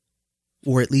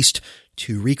 or at least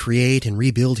to recreate and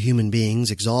rebuild human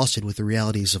beings exhausted with the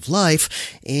realities of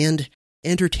life, and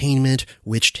entertainment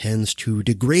which tends to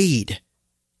degrade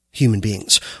human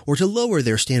beings, or to lower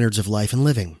their standards of life and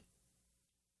living.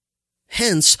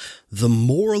 Hence, the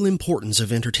moral importance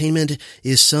of entertainment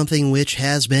is something which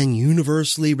has been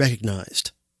universally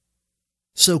recognized.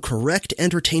 So correct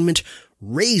entertainment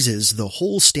raises the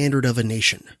whole standard of a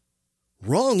nation.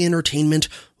 Wrong entertainment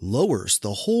lowers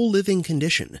the whole living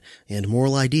condition and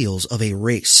moral ideals of a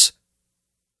race.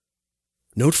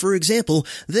 Note, for example,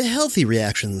 the healthy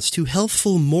reactions to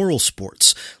healthful moral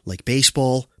sports like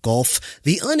baseball, golf,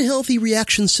 the unhealthy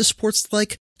reactions to sports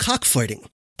like cockfighting,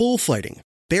 bullfighting,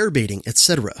 bear baiting,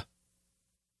 etc.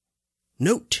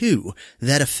 Note, too,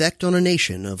 that effect on a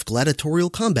nation of gladiatorial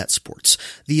combat sports,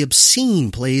 the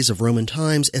obscene plays of Roman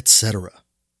times, etc.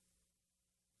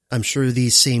 I'm sure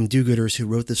these same do-gooders who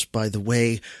wrote this, by the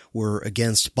way, were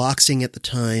against boxing at the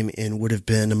time and would have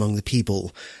been among the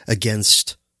people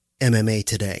against MMA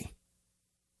today.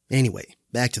 Anyway,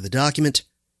 back to the document.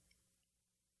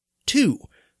 2.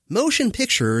 Motion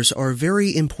pictures are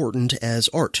very important as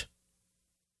art.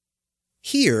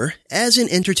 Here, as in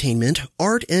entertainment,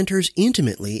 art enters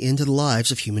intimately into the lives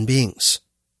of human beings.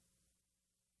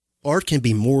 Art can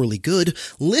be morally good,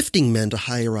 lifting men to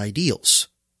higher ideals.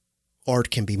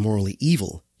 Art can be morally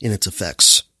evil in its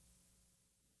effects.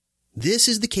 This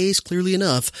is the case clearly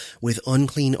enough with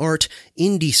unclean art,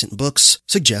 indecent books,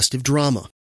 suggestive drama.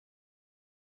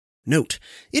 Note,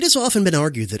 it has often been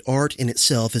argued that art in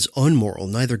itself is unmoral,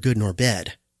 neither good nor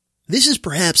bad. This is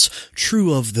perhaps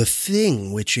true of the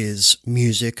thing, which is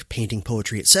music, painting,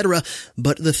 poetry, etc.,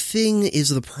 but the thing is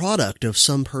the product of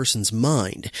some person's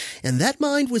mind, and that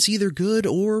mind was either good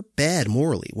or bad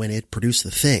morally when it produced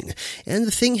the thing, and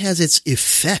the thing has its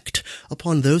effect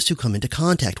upon those who come into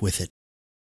contact with it.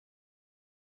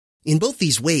 In both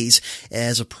these ways,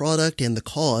 as a product and the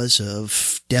cause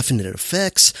of definite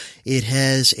effects, it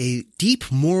has a deep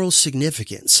moral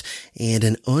significance and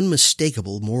an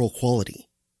unmistakable moral quality.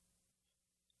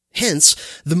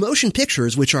 Hence, the motion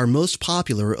pictures which are most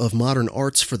popular of modern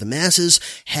arts for the masses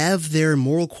have their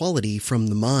moral quality from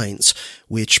the minds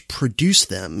which produce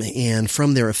them and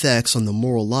from their effects on the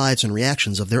moral lives and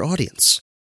reactions of their audience.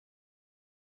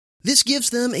 This gives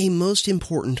them a most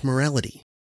important morality.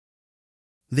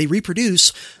 They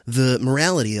reproduce the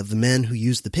morality of the men who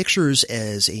use the pictures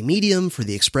as a medium for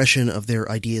the expression of their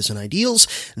ideas and ideals.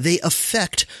 They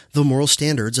affect the moral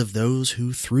standards of those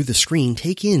who, through the screen,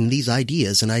 take in these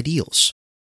ideas and ideals.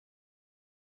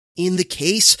 In the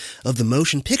case of the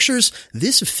motion pictures,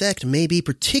 this effect may be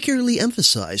particularly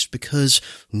emphasized because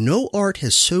no art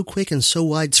has so quick and so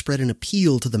widespread an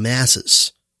appeal to the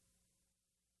masses.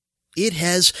 It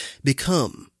has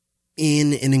become,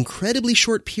 in an incredibly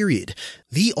short period,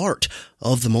 the art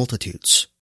of the multitudes.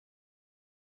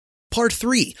 Part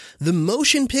 3. The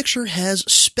motion picture has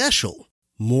special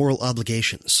moral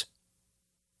obligations.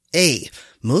 A.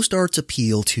 Most arts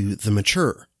appeal to the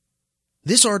mature.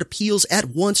 This art appeals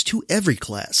at once to every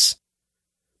class.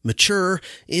 Mature,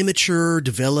 immature,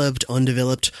 developed,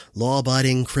 undeveloped,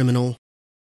 law-abiding, criminal.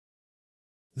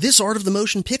 This art of the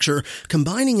motion picture,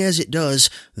 combining as it does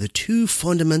the two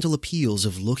fundamental appeals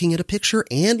of looking at a picture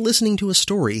and listening to a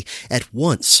story at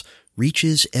once,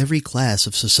 reaches every class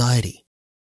of society.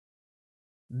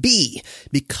 B.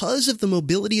 Because of the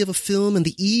mobility of a film and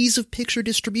the ease of picture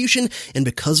distribution, and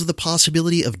because of the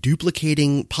possibility of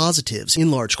duplicating positives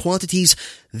in large quantities,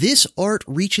 this art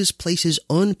reaches places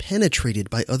unpenetrated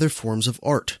by other forms of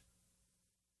art.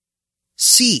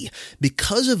 C.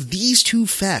 Because of these two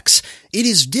facts, it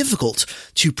is difficult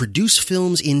to produce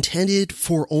films intended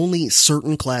for only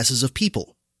certain classes of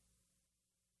people.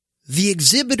 The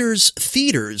exhibitors'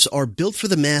 theaters are built for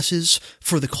the masses,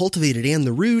 for the cultivated and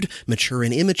the rude, mature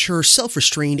and immature,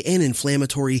 self-restrained and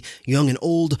inflammatory, young and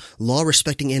old,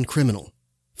 law-respecting and criminal.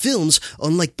 Films,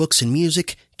 unlike books and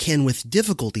music, can with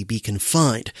difficulty be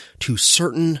confined to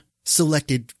certain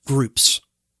selected groups.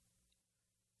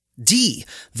 D.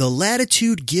 The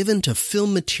latitude given to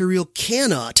film material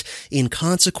cannot, in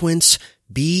consequence,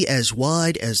 be as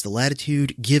wide as the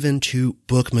latitude given to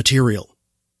book material.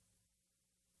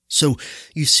 So,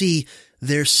 you see,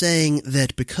 they're saying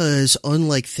that because,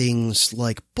 unlike things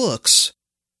like books,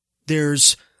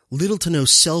 there's little to no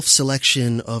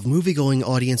self-selection of movie-going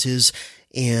audiences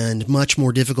and much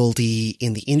more difficulty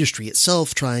in the industry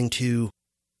itself trying to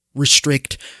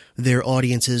restrict their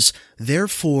audiences.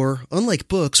 Therefore, unlike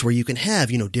books where you can have,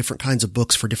 different kinds of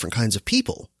books for different kinds of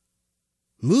people,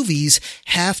 movies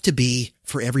have to be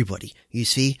for everybody. You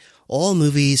see, all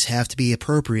movies have to be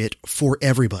appropriate for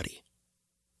everybody.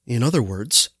 In other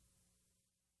words,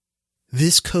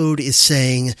 this code is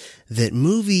saying that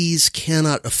movies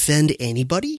cannot offend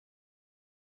anybody.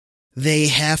 They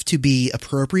have to be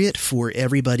appropriate for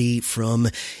everybody, from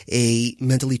a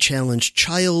mentally challenged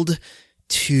child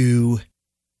to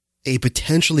a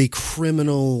potentially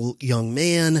criminal young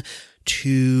man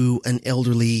to an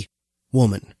elderly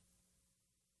woman.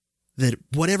 That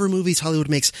whatever movies Hollywood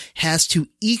makes has to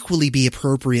equally be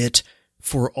appropriate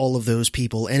for all of those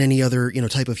people and any other,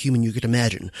 type of human you could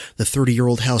imagine. The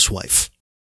 30-year-old housewife.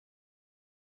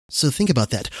 So think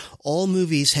about that. All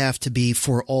movies have to be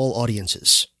for all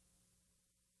audiences.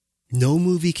 No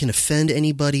movie can offend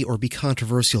anybody or be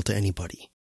controversial to anybody.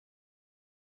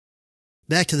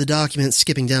 Back to the document,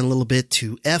 skipping down a little bit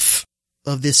to F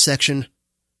of this section.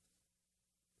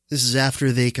 This is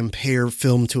after they compare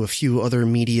film to a few other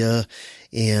media,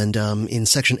 and in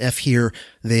section F here,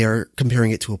 they are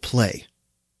comparing it to a play.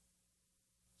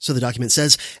 So the document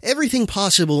says, everything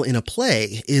possible in a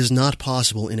play is not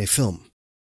possible in a film.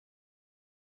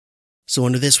 So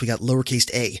under this, we got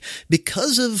lowercase a.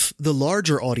 Because of the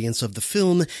larger audience of the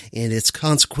film and its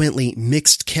consequently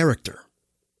mixed character.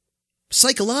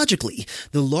 Psychologically,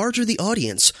 the larger the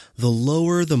audience, the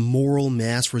lower the moral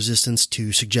mass resistance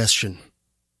to suggestion.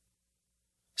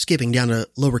 Skipping down to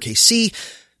lowercase c,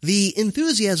 the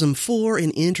enthusiasm for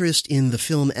and interest in the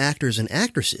film actors and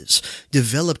actresses,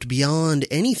 developed beyond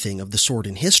anything of the sort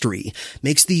in history,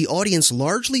 makes the audience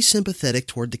largely sympathetic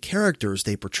toward the characters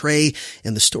they portray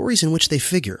and the stories in which they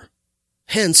figure.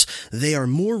 Hence, they are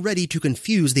more ready to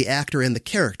confuse the actor and the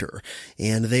character,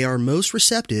 and they are most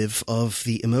receptive of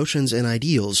the emotions and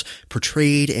ideals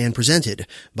portrayed and presented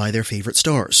by their favorite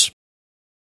stars.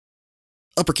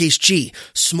 Uppercase G,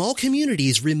 small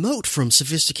communities remote from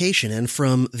sophistication and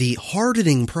from the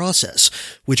hardening process,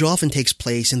 which often takes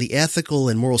place in the ethical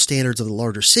and moral standards of the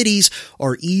larger cities,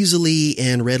 are easily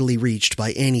and readily reached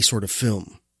by any sort of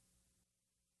film.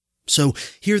 So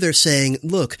here they're saying,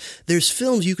 look, there's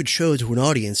films you could show to an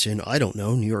audience in,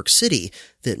 New York City,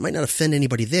 that might not offend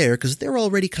anybody there because they're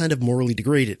already kind of morally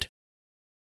degraded.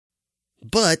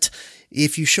 But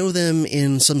if you show them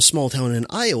in some small town in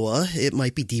Iowa, it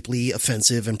might be deeply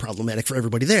offensive and problematic for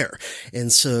everybody there.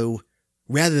 And so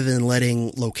rather than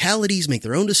letting localities make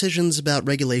their own decisions about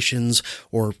regulations,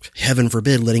 or heaven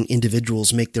forbid, letting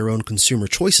individuals make their own consumer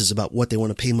choices about what they want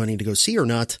to pay money to go see or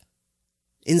not,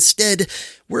 instead,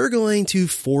 we're going to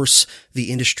force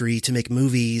the industry to make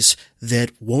movies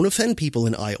that won't offend people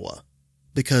in Iowa.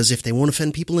 Because if they won't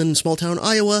offend people in small town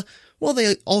Iowa, well,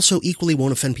 they also equally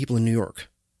won't offend people in New York.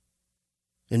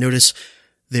 And notice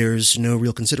there's no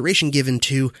real consideration given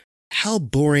to how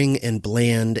boring and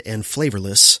bland and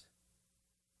flavorless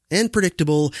and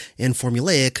predictable and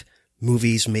formulaic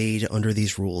movies made under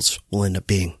these rules will end up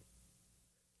being.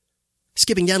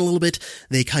 Skipping down a little bit,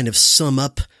 they kind of sum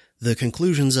up the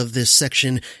conclusions of this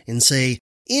section and say,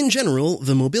 in general,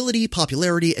 the mobility,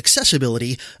 popularity,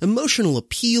 accessibility, emotional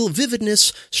appeal,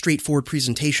 vividness, straightforward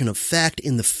presentation of fact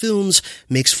in the films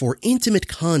makes for intimate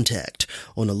contact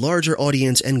on a larger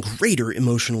audience and greater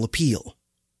emotional appeal.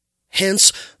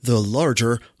 Hence, the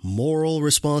larger moral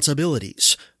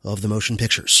responsibilities of the motion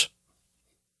pictures.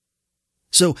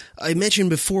 So, I mentioned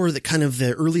before that kind of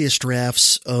the earliest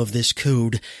drafts of this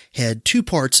code had 2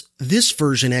 parts. This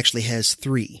version actually has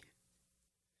 3.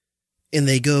 And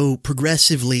they go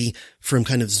progressively from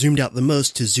kind of zoomed out the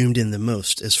most to zoomed in the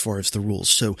most as far as the rules.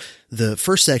 So, the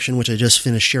first section, which I just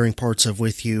finished sharing parts of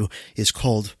with you, is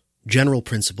called General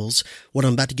Principles. What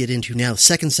I'm about to get into now, the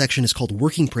second section is called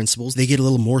Working Principles. They get a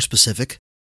little more specific.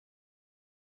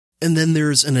 And then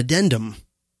there's an addendum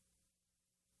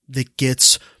that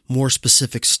gets more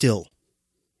specific still.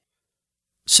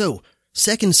 So,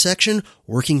 second section,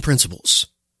 Working Principles.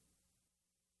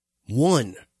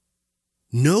 1.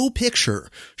 No picture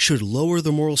should lower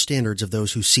the moral standards of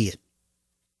those who see it.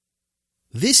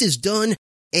 This is done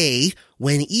A,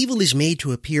 when evil is made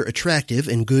to appear attractive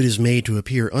and good is made to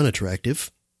appear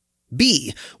unattractive.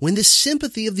 B, when the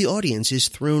sympathy of the audience is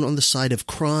thrown on the side of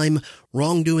crime,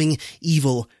 wrongdoing,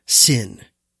 evil, sin.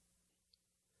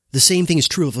 The same thing is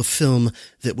true of a film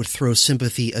that would throw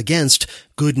sympathy against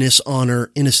goodness,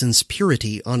 honor, innocence,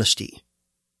 purity, honesty.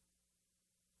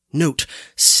 Note,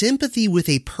 sympathy with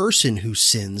a person who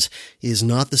sins is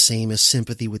not the same as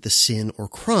sympathy with the sin or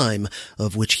crime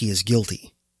of which he is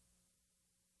guilty.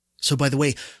 So, by the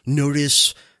way,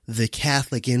 notice the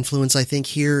Catholic influence, I think,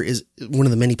 here is one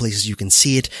of the many places you can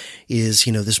see it is,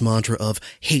 this mantra of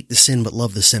hate the sin but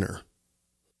love the sinner.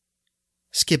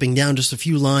 Skipping down just a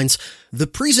few lines, the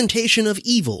presentation of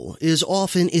evil is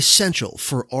often essential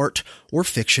for art or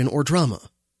fiction or drama.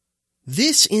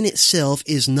 This in itself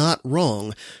is not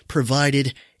wrong,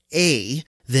 provided A,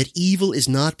 that evil is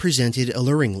not presented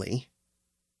alluringly,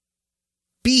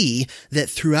 B, that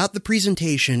throughout the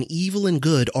presentation, evil and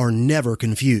good are never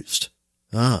confused.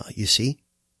 You see?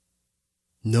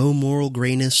 No moral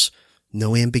grayness,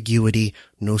 no ambiguity,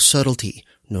 no subtlety,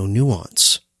 no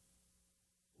nuance.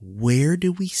 Where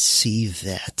do we see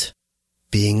that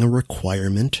being a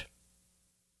requirement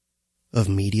of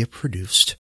media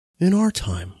produced in our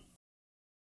time?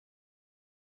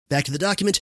 Back to the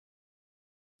document.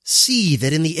 See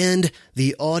that in the end,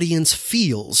 the audience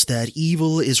feels that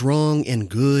evil is wrong and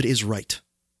good is right.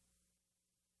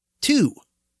 2.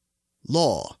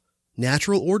 Law,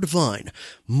 natural or divine,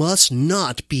 must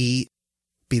not be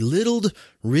belittled,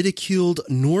 ridiculed,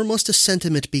 nor must a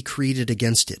sentiment be created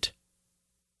against it.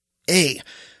 A.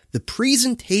 The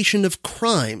presentation of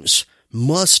crimes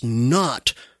must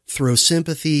not throw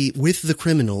sympathy with the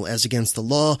criminal as against the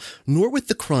law, nor with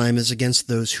the crime as against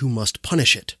those who must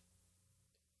punish it.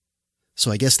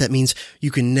 So I guess that means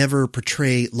you can never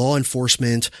portray law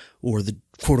enforcement or the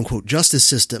quote-unquote justice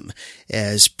system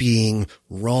as being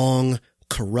wrong,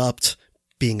 corrupt,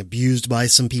 being abused by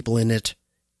some people in it.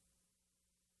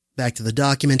 Back to the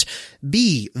document.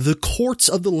 B. The courts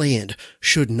of the land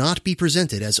should not be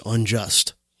presented as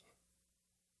unjust.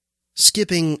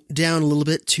 Skipping down a little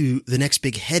bit to the next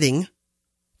big heading,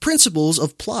 Principles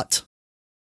of Plot.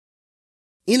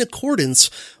 In accordance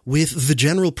with the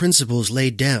general principles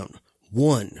laid down,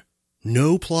 1.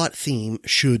 No plot theme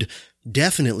should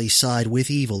definitely side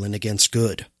with evil and against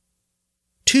good.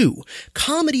 2.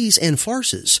 Comedies and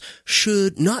farces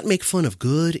should not make fun of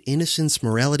good, innocence,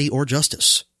 morality, or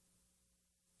justice.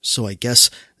 So I guess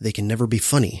they can never be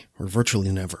funny, or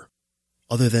virtually never.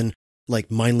 Other than,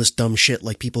 like, mindless dumb shit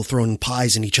like people throwing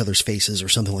pies in each other's faces or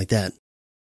something like that.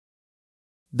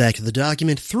 Back to the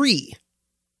document. 3.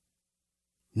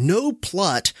 No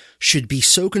plot should be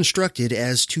so constructed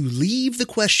as to leave the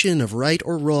question of right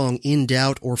or wrong in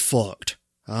doubt or fogged.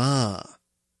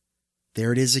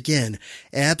 There it is again.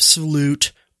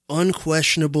 Absolute,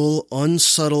 unquestionable,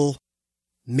 unsubtle,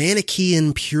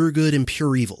 Manichaean pure good and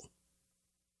pure evil.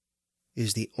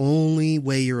 is the only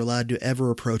way you're allowed to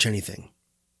ever approach anything.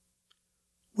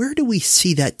 Where do we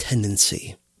see that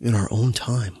tendency in our own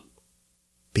time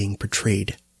being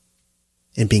portrayed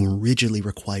and being rigidly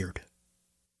required?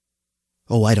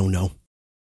 Oh, I don't know.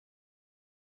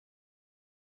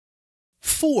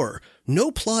 4.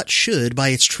 No plot should, by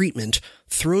its treatment,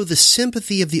 throw the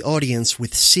sympathy of the audience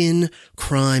with sin,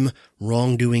 crime,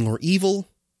 wrongdoing, or evil.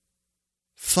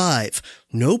 5.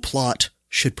 No plot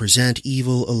should present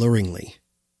evil alluringly.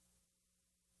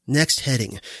 Next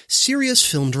heading, serious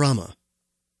film drama.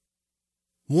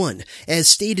 1. As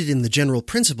stated in the general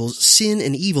principles, sin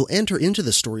and evil enter into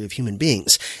the story of human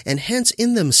beings, and hence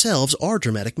in themselves are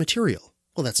dramatic material.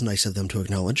 Well, that's nice of them to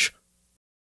acknowledge.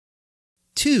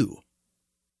 2.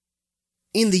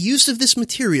 In the use of this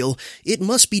material, it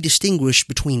must be distinguished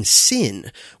between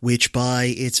sin, which by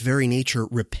its very nature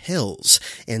repels,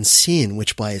 and sin,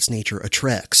 which by its nature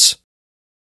attracts.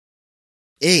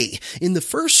 A. In the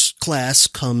first class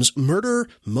comes murder,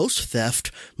 most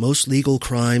theft, most legal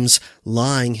crimes,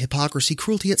 lying, hypocrisy,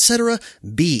 cruelty, etc.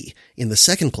 B. In the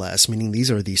second class, meaning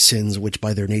these are the sins which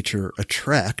by their nature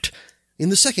attract, in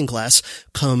the second class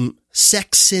come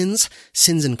sex sins,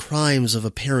 sins and crimes of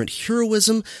apparent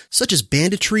heroism, such as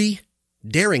banditry,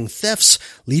 daring thefts,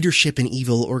 leadership in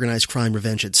evil, organized crime,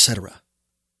 revenge, etc.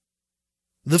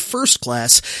 The first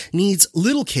class needs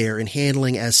little care in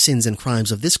handling, as sins and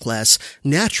crimes of this class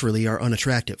naturally are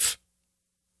unattractive.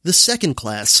 The second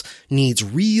class needs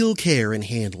real care in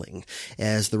handling,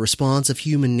 as the response of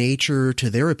human nature to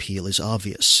their appeal is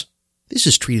obvious. This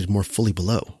is treated more fully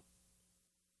below.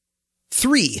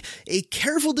 3. A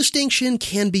careful distinction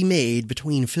can be made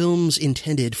between films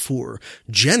intended for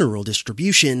general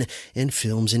distribution and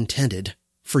films intended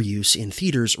for use in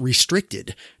theaters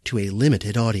restricted to a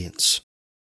limited audience.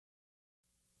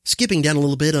 Skipping down a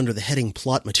little bit under the heading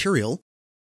Plot Material.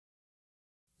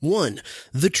 1.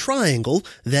 The triangle,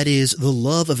 that is, the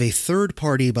love of a third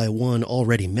party by one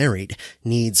already married,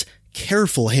 needs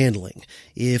careful handling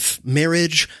if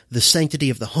marriage, the sanctity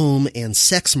of the home, and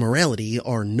sex morality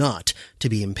are not to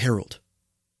be imperiled.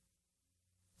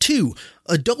 2.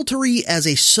 Adultery as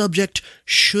a subject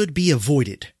should be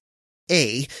avoided.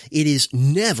 A. It is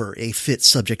never a fit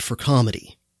subject for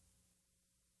comedy.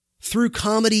 Through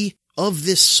comedy of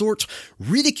this sort,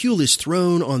 ridicule is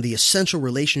thrown on the essential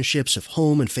relationships of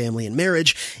home and family and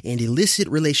marriage, and illicit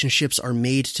relationships are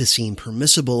made to seem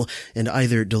permissible and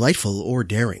either delightful or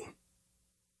daring.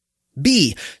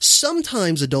 B.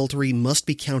 Sometimes adultery must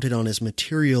be counted on as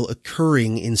material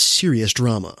occurring in serious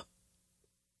drama.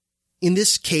 In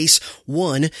this case,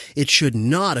 1. It should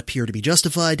not appear to be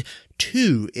justified.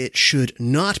 2. It should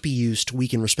not be used to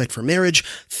weaken respect for marriage.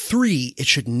 3. It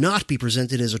should not be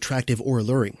presented as attractive or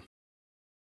alluring.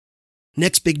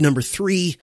 Next big number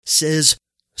 3 says,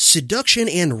 seduction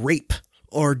and rape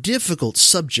are difficult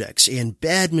subjects and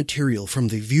bad material from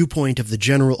the viewpoint of the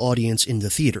general audience in the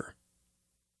theater.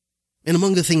 And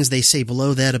among the things they say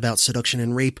below that about seduction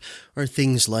and rape are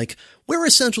things like, where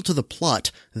essential to the plot,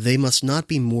 they must not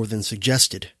be more than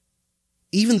suggested.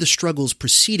 Even the struggles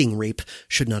preceding rape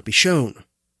should not be shown.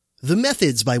 The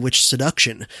methods by which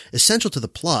seduction, essential to the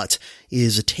plot,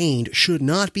 is attained should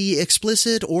not be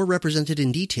explicit or represented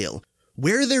in detail,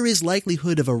 where there is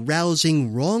likelihood of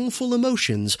arousing wrongful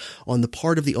emotions on the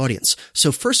part of the audience.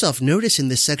 So first off, notice in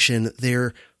this section,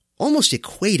 they're almost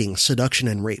equating seduction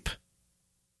and rape,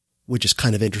 which is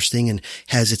kind of interesting and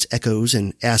has its echoes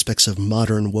and aspects of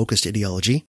modern wokist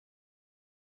ideology.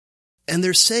 And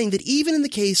they're saying that even in the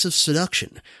case of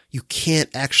seduction, you can't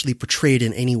actually portray it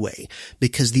in any way,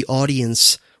 because the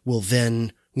audience will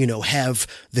then, have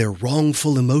their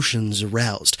wrongful emotions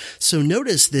aroused. So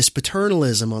notice this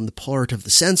paternalism on the part of the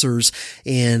censors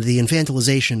and the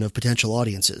infantilization of potential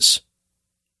audiences.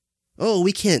 Oh,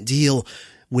 we can't deal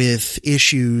with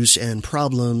issues and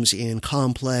problems in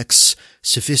complex,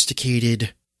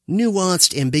 sophisticated,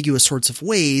 nuanced, ambiguous sorts of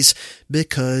ways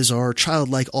because our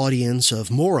childlike audience of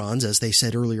morons, as they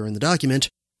said earlier in the document,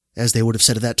 as they would have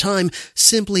said at that time,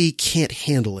 simply can't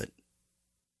handle it.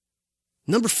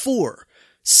 Number 4,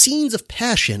 scenes of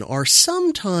passion are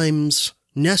sometimes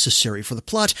necessary for the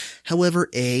plot. However,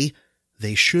 A,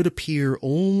 they should appear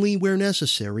only where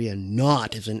necessary and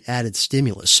not as an added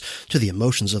stimulus to the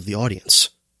emotions of the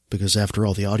audience. Because after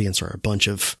all, the audience are a bunch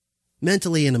of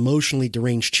mentally and emotionally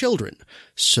deranged children,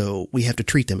 so we have to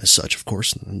treat them as such, of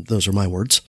course, and those are my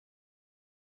words.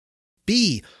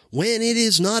 B, when it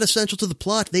is not essential to the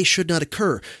plot, they should not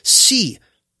occur. C,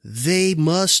 they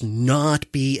must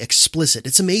not be explicit.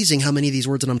 It's amazing how many of these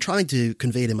words, and I'm trying to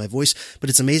convey it in my voice, but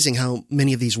it's amazing how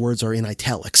many of these words are in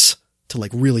italics, to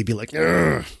really be like,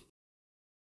 ugh.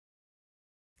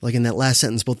 Like in that last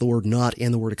sentence, both the word not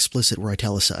and the word explicit were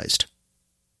italicized.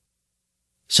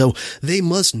 So they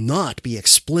must not be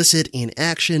explicit in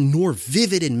action nor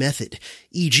vivid in method,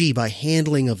 e.g. by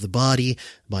handling of the body,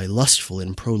 by lustful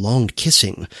and prolonged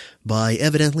kissing, by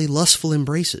evidently lustful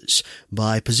embraces,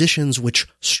 by positions which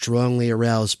strongly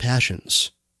arouse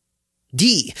passions.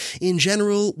 D. In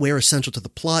general, where essential to the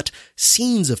plot,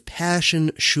 scenes of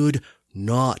passion should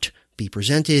not be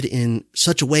presented in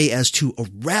such a way as to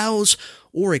arouse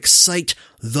or excite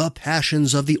the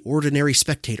passions of the ordinary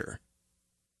spectator.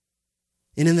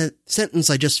 And in that sentence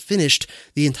I just finished,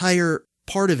 the entire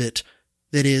part of it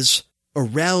that is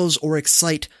arouse or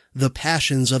excite the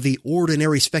passions of the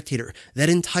ordinary spectator, that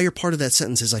entire part of that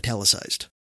sentence is italicized.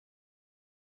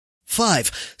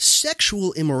 5.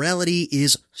 Sexual immorality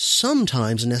is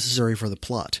sometimes necessary for the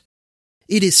plot.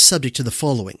 It is subject to the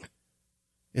following.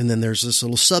 And then there's this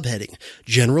little subheading,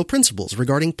 general principles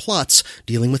regarding plots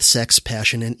dealing with sex,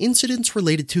 passion, and incidents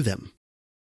related to them.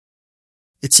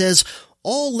 It says,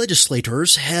 all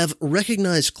legislators have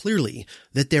recognized clearly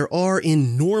that there are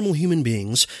in normal human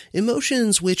beings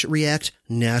emotions which react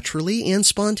naturally and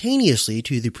spontaneously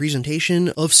to the presentation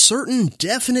of certain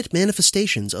definite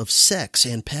manifestations of sex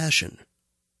and passion.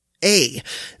 A.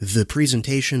 The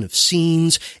presentation of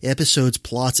scenes, episodes,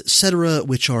 plots, etc.,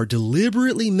 which are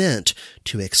deliberately meant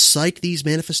to excite these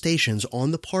manifestations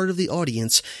on the part of the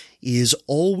audience is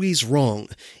always wrong,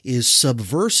 is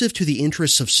subversive to the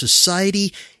interests of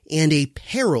society, and a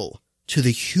peril to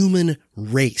the human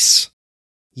race.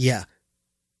 Yeah,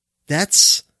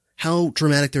 that's how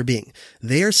dramatic they're being.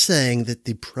 They are saying that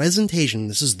the presentation,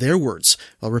 this is their words,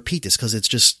 I'll repeat this because it's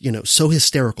just, so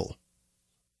hysterical.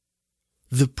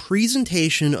 The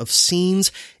presentation of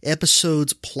scenes,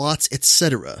 episodes, plots,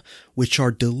 etc., which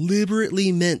are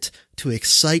deliberately meant to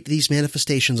excite these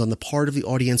manifestations on the part of the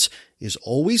audience is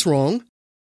always wrong,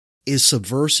 is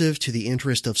subversive to the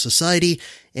interest of society,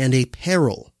 and a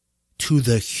peril to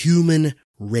the human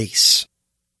race.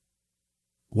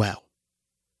 Wow.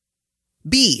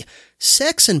 B.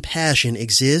 Sex and passion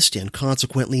exist and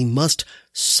consequently must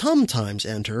sometimes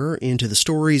enter into the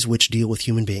stories which deal with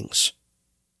human beings.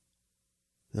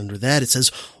 Under that, it says,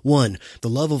 1. The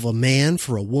love of a man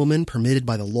for a woman permitted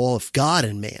by the law of God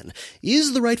and man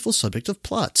is the rightful subject of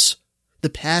plots. The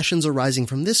passions arising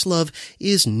from this love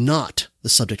is not the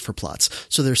subject for plots.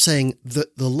 So they're saying the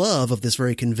love of this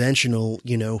very conventional,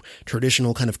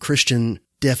 traditional kind of Christian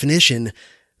definition,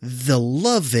 the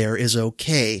love there is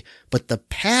okay, but the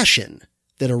passion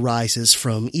that arises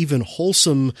from even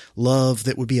wholesome love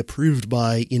that would be approved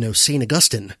by, St.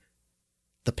 Augustine,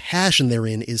 the passion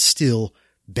therein is still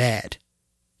bad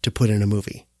to put in a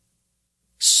movie.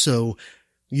 So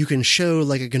you can show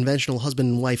like a conventional husband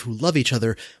and wife who love each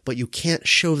other, but you can't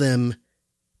show them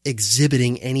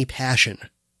exhibiting any passion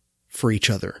for each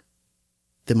other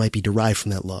that might be derived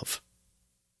from that love.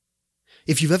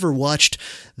 If you've ever watched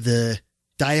the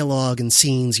dialogue and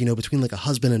scenes, between like a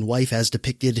husband and wife as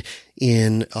depicted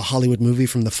in a Hollywood movie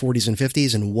from the 40s and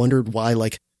 50s and wondered why,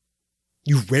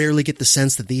 you rarely get the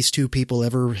sense that these two people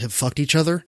ever have fucked each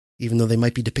other, even though they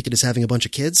might be depicted as having a bunch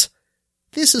of kids,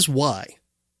 this is why.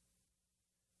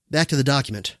 Back to the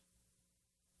document.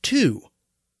 2.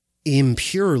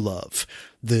 Impure love.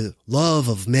 The love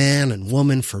of man and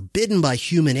woman forbidden by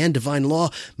human and divine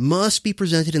law must be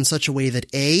presented in such a way that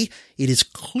A. It is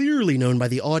clearly known by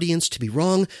the audience to be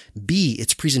wrong, B.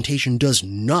 Its presentation does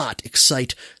not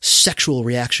excite sexual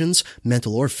reactions,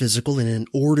 mental or physical, in an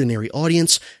ordinary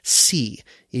audience, C.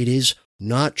 It is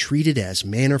not treated as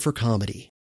manner for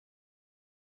comedy.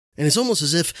 And it's almost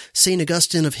as if St.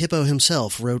 Augustine of Hippo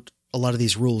himself wrote a lot of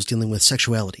these rules dealing with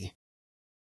sexuality.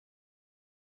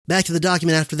 Back to the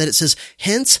document after that, it says,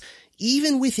 hence,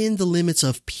 even within the limits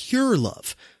of pure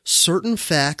love, certain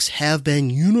facts have been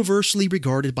universally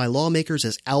regarded by lawmakers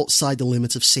as outside the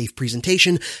limits of safe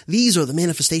presentation. These are the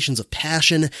manifestations of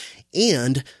passion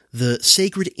and the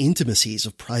sacred intimacies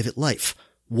of private life.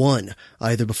 1.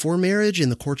 Either before marriage in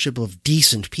the courtship of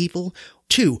decent people.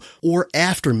 2. Or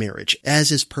after marriage,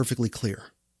 as is perfectly clear.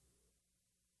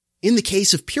 In the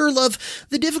case of pure love,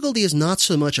 the difficulty is not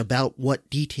so much about what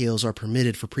details are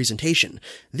permitted for presentation.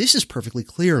 This is perfectly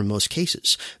clear in most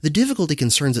cases. The difficulty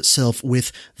concerns itself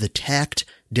with the tact,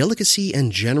 delicacy,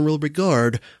 and general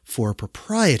regard for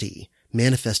propriety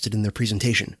manifested in their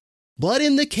presentation. But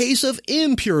in the case of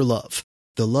impure love,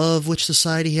 the love which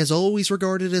society has always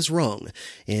regarded as wrong,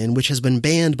 and which has been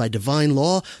banned by divine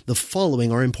law, the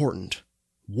following are important.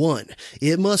 1.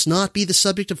 It must not be the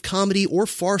subject of comedy or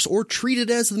farce or treated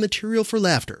as the material for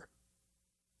laughter.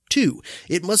 2.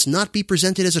 It must not be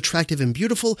presented as attractive and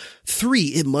beautiful. 3.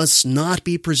 It must not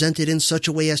be presented in such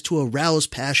a way as to arouse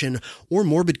passion or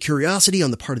morbid curiosity on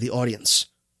the part of the audience.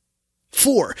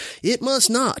 4. It must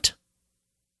not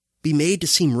be made to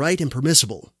seem right and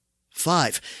permissible.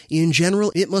 5. In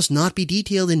general, it must not be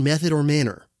detailed in method or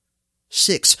manner.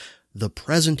 6. The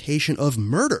presentation of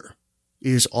murder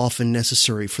is often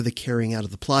necessary for the carrying out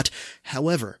of the plot.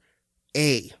 However,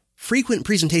 A. Frequent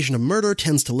presentation of murder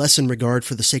tends to lessen regard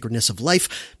for the sacredness of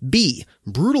life. B.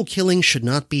 Brutal killing should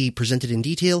not be presented in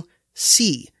detail.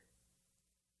 C.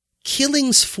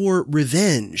 Killings for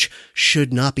revenge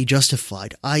should not be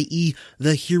justified, i.e.,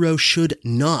 the hero should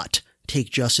not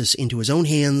take justice into his own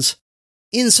hands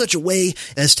in such a way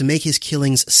as to make his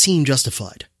killings seem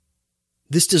justified.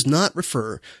 This does not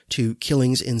refer to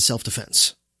killings in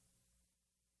self-defense.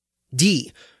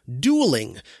 D.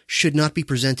 Dueling should not be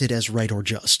presented as right or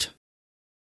just.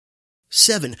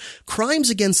 7. Crimes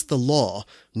against the law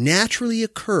naturally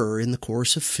occur in the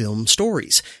course of film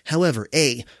stories. However,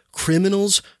 A.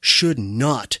 Criminals should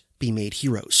not be made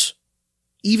heroes,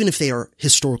 even if they are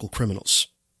historical criminals.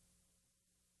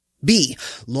 B.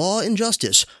 Law and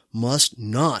justice must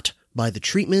not, by the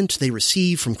treatment they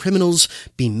receive from criminals,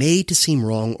 be made to seem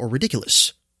wrong or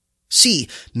ridiculous. C.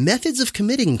 Methods of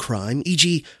committing crime,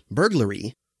 e.g.,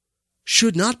 burglary,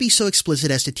 should not be so explicit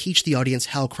as to teach the audience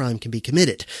how crime can be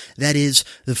committed. That is,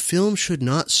 the film should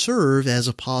not serve as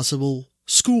a possible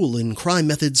school in crime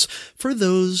methods for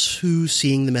those who,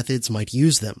 seeing the methods, might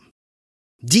use them.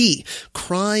 D.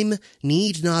 Crime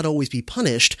need not always be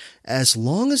punished as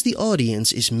long as the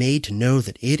audience is made to know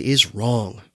that it is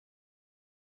wrong.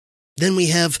 Then we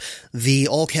have the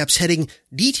all-caps heading,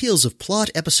 Details of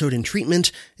Plot, Episode, and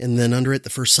Treatment, and then under it the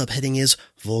first subheading is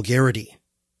Vulgarity.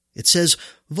 It says,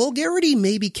 vulgarity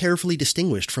may be carefully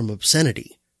distinguished from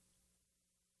obscenity.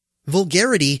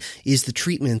 Vulgarity is the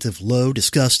treatment of low,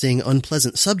 disgusting,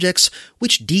 unpleasant subjects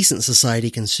which decent society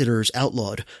considers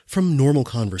outlawed from normal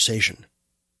conversation.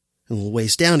 And a little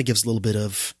ways down, it gives a little bit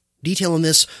of detail on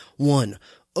this. 1.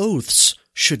 Oaths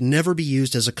should never be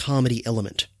used as a comedy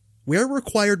element. Where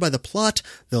required by the plot,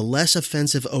 the less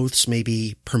offensive oaths may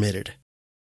be permitted.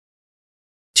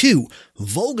 2.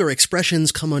 Vulgar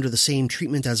expressions come under the same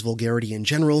treatment as vulgarity in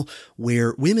general.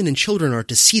 Where women and children are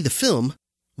to see the film,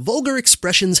 vulgar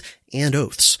expressions and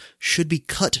oaths should be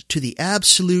cut to the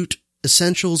absolute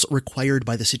essentials required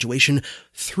by the situation.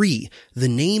 3. The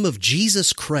name of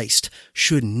Jesus Christ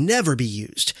should never be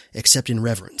used except in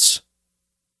reverence.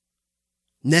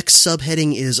 Next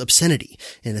subheading is obscenity,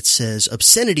 and it says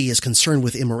obscenity is concerned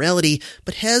with immorality,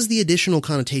 but has the additional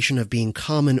connotation of being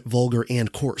common, vulgar,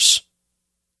 and coarse.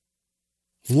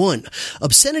 1.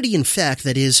 Obscenity in fact,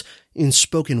 that is, in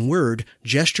spoken word,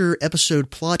 gesture, episode,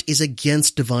 plot, is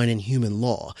against divine and human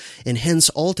law, and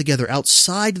hence altogether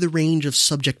outside the range of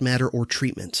subject matter or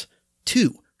treatment.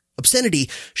 2. Obscenity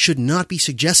should not be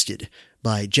suggested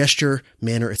by gesture,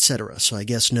 manner, etc. So I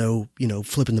guess no,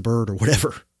 flipping the bird or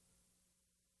whatever.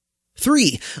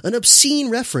 3. An obscene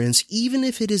reference, even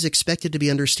if it is expected to be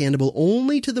understandable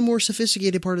only to the more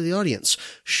sophisticated part of the audience,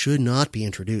 should not be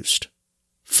introduced.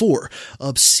 4.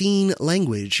 Obscene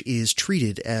language is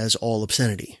treated as all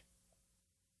obscenity.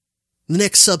 The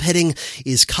next subheading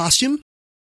is costume.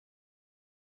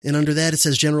 And under that it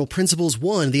says general principles.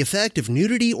 1. The effect of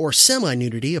nudity or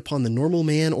semi-nudity upon the normal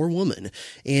man or woman,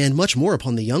 and much more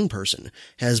upon the young person,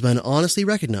 has been honestly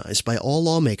recognized by all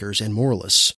lawmakers and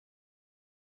moralists.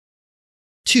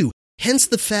 2. Hence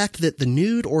the fact that the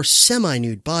nude or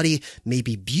semi-nude body may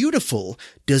be beautiful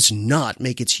does not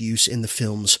make its use in the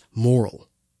films moral.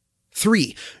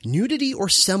 3. Nudity or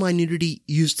semi-nudity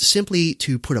used simply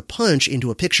to put a punch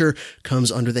into a picture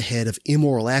comes under the head of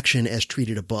immoral action as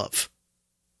treated above.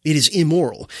 It is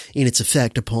immoral in its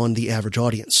effect upon the average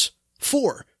audience.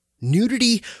 4.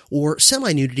 Nudity or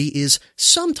semi-nudity is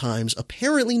sometimes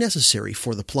apparently necessary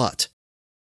for the plot.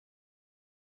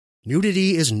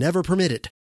 Nudity is never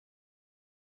permitted.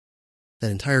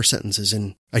 That entire sentence is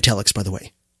in italics, by the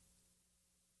way.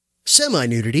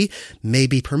 Semi-nudity may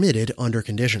be permitted under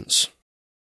conditions.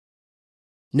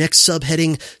 Next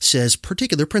subheading says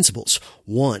particular principles.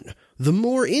 1. The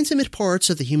more intimate parts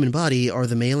of the human body are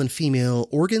the male and female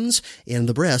organs and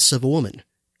the breasts of a woman.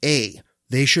 A.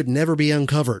 They should never be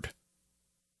uncovered.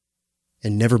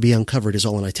 And never be uncovered is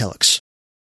all in italics.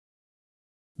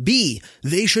 B.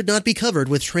 They should not be covered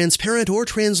with transparent or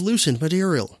translucent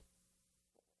material.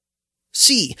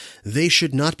 C. They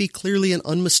should not be clearly and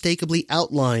unmistakably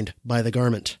outlined by the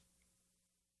garment.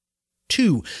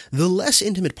 2. The less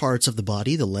intimate parts of the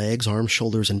body, the legs, arms,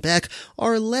 shoulders, and back,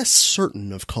 are less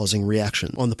certain of causing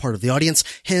reaction on the part of the audience,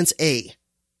 hence A.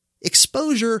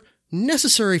 Exposure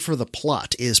necessary for the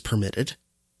plot is permitted.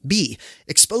 B,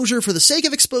 exposure for the sake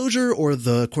of exposure or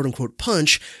the quote-unquote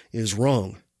punch is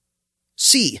wrong.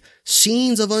 C,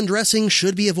 scenes of undressing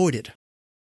should be avoided.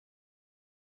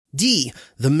 D,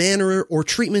 the manner or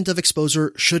treatment of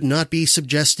exposure should not be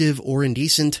suggestive or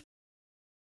indecent.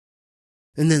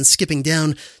 And then skipping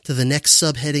down to the next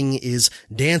subheading is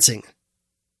dancing.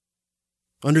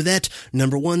 Under that,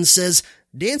 number 1 says,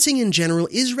 dancing in general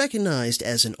is recognized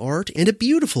as an art and a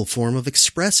beautiful form of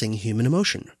expressing human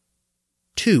emotion.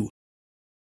 2.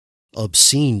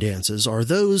 Obscene dances are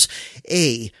those,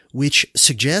 A, which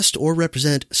suggest or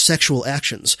represent sexual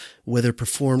actions, whether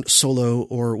performed solo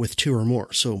or with 2 or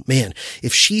more. So, man,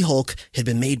 if She-Hulk had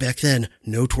been made back then,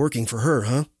 no twerking for her,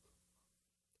 huh?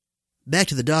 Back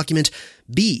to the document.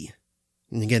 B,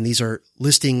 and again, these are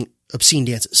listing obscene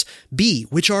dances. B,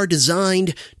 which are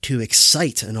designed to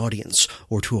excite an audience,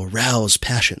 or to arouse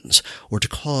passions, or to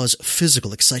cause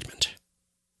physical excitement.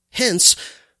 Hence,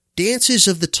 dances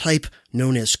of the type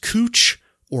known as cooch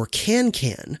or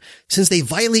can-can, since they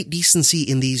violate decency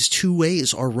in these 2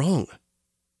 ways, are wrong.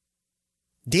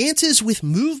 Dances with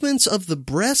movements of the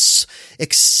breasts,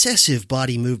 excessive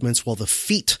body movements while the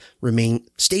feet remain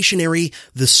stationary,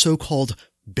 the so-called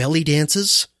belly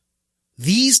dances.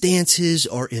 These dances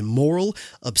are immoral,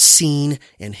 obscene,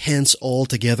 and hence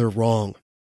altogether wrong.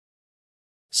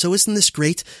 So isn't this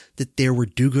great that there were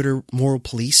do-gooder moral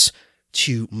police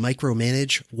to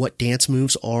micromanage what dance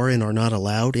moves are and are not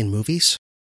allowed in movies?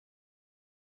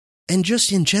 And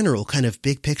just in general, kind of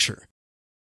big picture,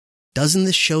 doesn't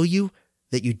this show you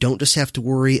that you don't just have to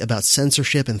worry about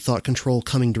censorship and thought control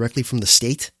coming directly from the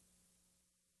state?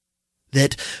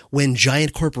 That when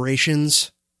giant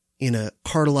corporations in a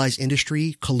cartelized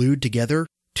industry collude together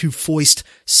to foist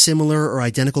similar or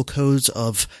identical codes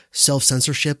of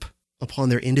self-censorship upon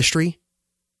their industry,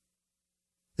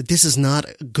 that this is not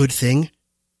a good thing?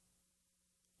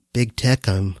 Big tech,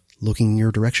 I'm looking in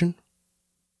your direction.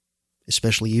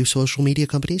 Especially you social media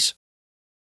companies.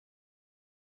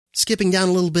 Skipping down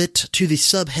a little bit to the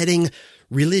subheading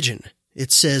religion.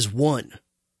 It says 1.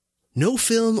 No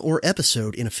film or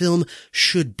episode in a film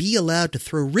should be allowed to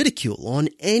throw ridicule on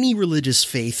any religious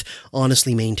faith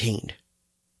honestly maintained.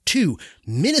 2.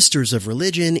 Ministers of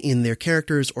religion in their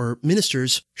characters or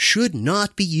ministers should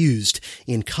not be used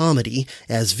in comedy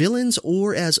as villains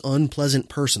or as unpleasant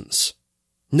persons.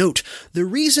 Note, the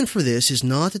reason for this is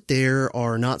not that there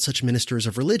are not such ministers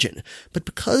of religion, but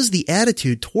because the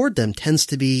attitude toward them tends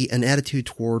to be an attitude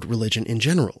toward religion in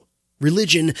general.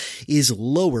 Religion is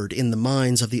lowered in the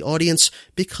minds of the audience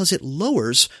because it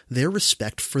lowers their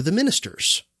respect for the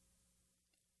ministers.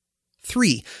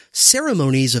 3.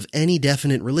 Ceremonies of any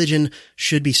definite religion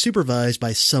should be supervised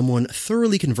by someone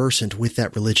thoroughly conversant with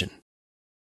that religion.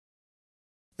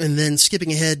 And then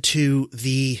skipping ahead to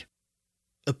the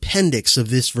appendix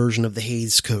of this version of the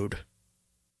Hays Code.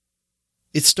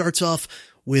 It starts off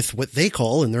with what they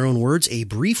call, in their own words, a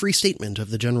brief restatement of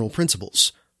the general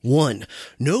principles. 1.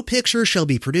 No picture shall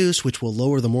be produced which will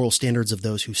lower the moral standards of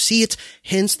those who see it,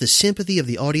 hence the sympathy of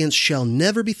the audience shall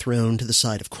never be thrown to the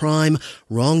side of crime,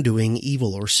 wrongdoing,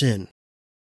 evil, or sin.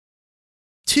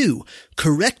 2.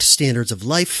 Correct standards of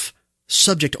life,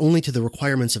 subject only to the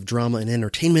requirements of drama and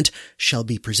entertainment, shall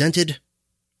be presented.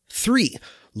 3.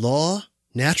 Law,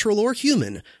 natural or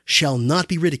human, shall not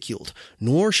be ridiculed,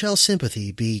 nor shall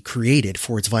sympathy be created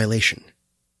for its violation.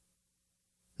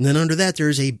 And then under that,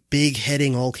 there's a big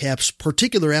heading, all caps,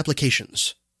 particular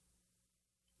applications.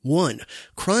 1.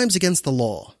 Crimes against the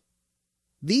law.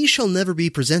 These shall never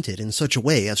be presented in such a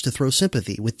way as to throw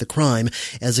sympathy with the crime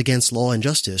as against law and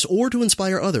justice, or to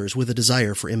inspire others with a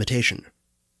desire for imitation.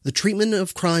 The treatment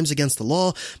of crimes against the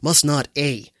law must not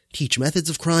A. teach methods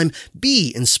of crime,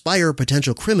 B. inspire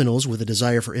potential criminals with a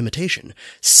desire for imitation,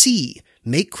 C.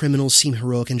 make criminals seem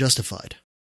heroic and justified.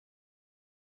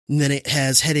 And then it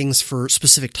has headings for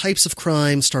specific types of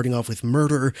crime, starting off with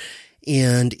murder,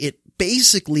 and it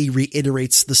basically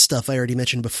reiterates the stuff I already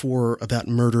mentioned before about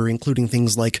murder, including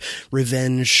things like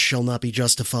revenge shall not be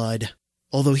justified.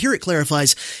 Although here it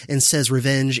clarifies and says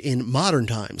revenge in modern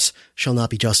times shall not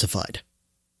be justified.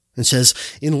 And says,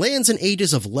 in lands and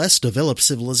ages of less developed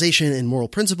civilization and moral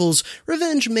principles,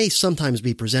 revenge may sometimes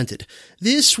be presented.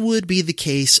 This would be the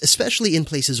case, especially in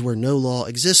places where no law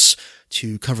exists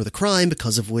to cover the crime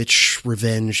because of which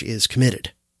revenge is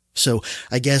committed. So,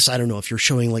 I guess, I don't know, if you're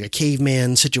showing like a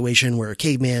caveman situation where a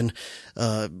caveman,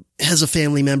 has a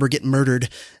family member get murdered,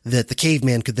 that the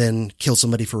caveman could then kill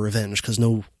somebody for revenge because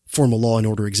no formal law and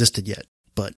order existed yet.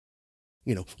 But,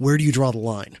 where do you draw the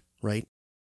line, right?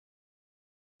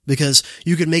 Because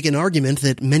you could make an argument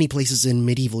that many places in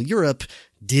medieval Europe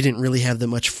didn't really have that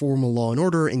much formal law and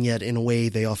order, and yet in a way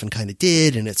they often kind of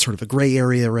did, and it's sort of a gray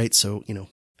area, right? So,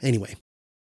 anyway.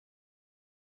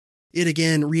 It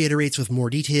again reiterates with more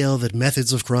detail that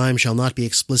methods of crime shall not be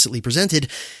explicitly presented,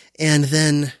 and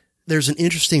then there's an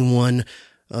interesting one,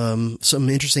 some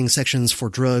interesting sections for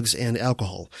drugs and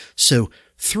alcohol. So,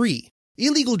 3.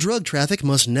 Illegal drug traffic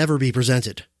must never be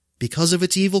presented. Because of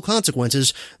its evil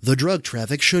consequences, the drug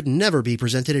traffic should never be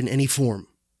presented in any form.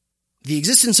 The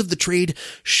existence of the trade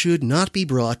should not be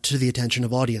brought to the attention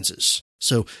of audiences.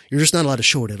 So you're just not allowed to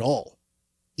show it at all.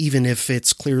 Even if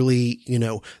it's clearly,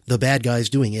 the bad guys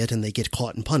doing it and they get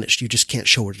caught and punished. You just can't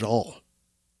show it at all.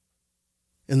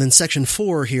 And then section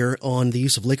 4 here on the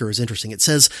use of liquor is interesting. It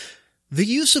says, the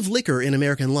use of liquor in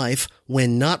American life,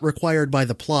 when not required by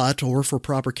the plot or for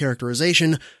proper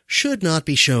characterization, should not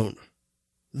be shown.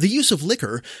 The use of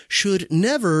liquor should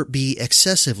never be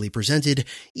excessively presented,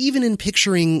 even in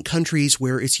picturing countries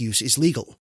where its use is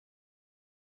legal.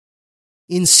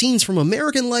 In scenes from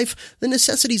American life, the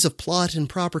necessities of plot and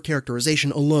proper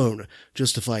characterization alone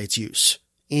justify its use,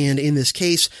 and in this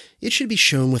case, it should be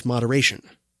shown with moderation.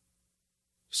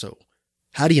 So,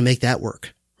 how do you make that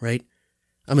work, right?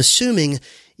 I'm assuming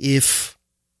if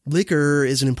liquor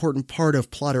is an important part of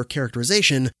plot or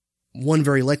characterization, one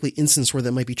very likely instance where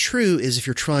that might be true is if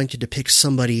you're trying to depict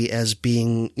somebody as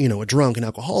being, a drunk, an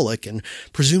alcoholic, and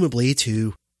presumably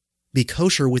to be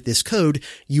kosher with this code,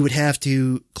 you would have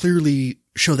to clearly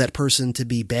show that person to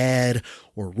be bad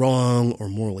or wrong or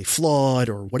morally flawed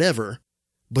or whatever.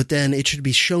 But then it should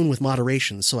be shown with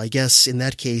moderation. So I guess in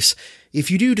that case, if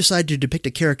you do decide to depict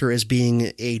a character as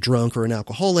being a drunk or an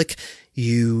alcoholic,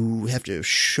 you have to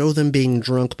show them being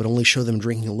drunk, but only show them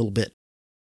drinking a little bit.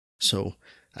 So,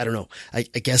 I don't know. I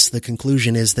guess the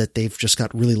conclusion is that they've just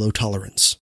got really low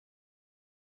tolerance.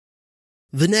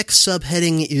 The next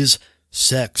subheading is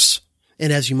sex.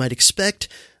 And as you might expect,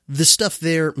 the stuff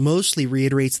there mostly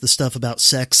reiterates the stuff about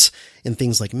sex and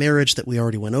things like marriage that we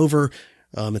already went over.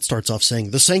 It starts off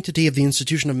saying, the sanctity of the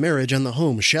institution of marriage and the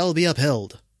home shall be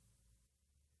upheld.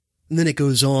 And then it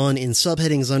goes on in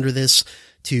subheadings under this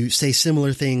to say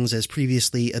similar things as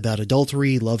previously about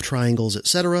adultery, love triangles,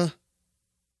 etc.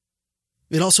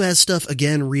 It also has stuff,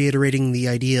 again, reiterating the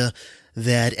idea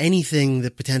that anything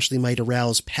that potentially might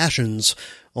arouse passions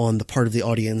on the part of the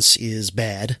audience is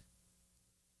bad.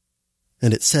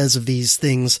 And it says of these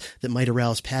things that might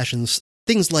arouse passions,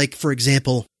 things like, for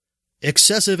example,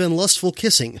 excessive and lustful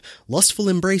kissing, lustful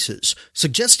embraces,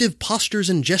 suggestive postures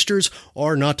and gestures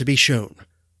are not to be shown.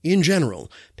 In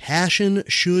general, passion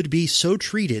should be so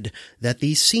treated that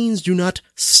these scenes do not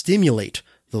stimulate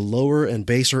the lower and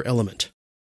baser element.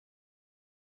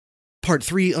 Part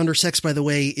 3 under sex, by the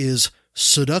way, is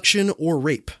seduction or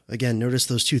rape. Again, notice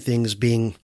those two things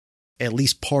being at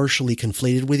least partially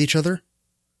conflated with each other.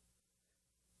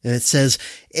 And it says,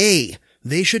 A,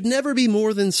 they should never be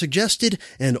more than suggested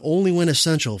and only when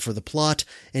essential for the plot,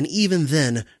 and even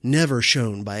then never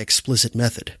shown by explicit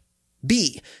method.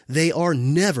 B, they are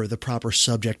never the proper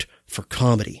subject for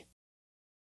comedy.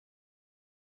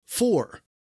 4.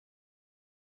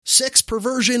 Sex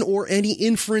perversion or any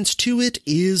inference to it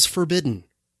is forbidden.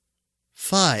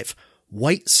 5.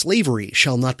 White slavery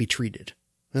shall not be treated.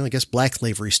 Well, I guess black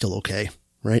slavery is still okay,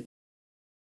 right?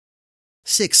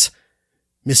 6.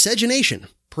 Miscegenation,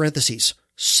 parentheses,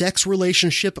 sex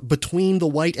relationship between the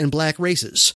white and black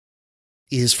races,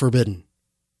 is forbidden.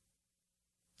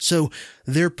 So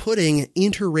they're putting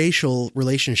interracial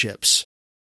relationships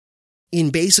in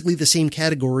basically the same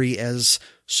category as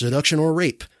seduction or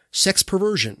rape, sex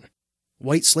perversion,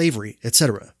 white slavery,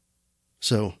 etc.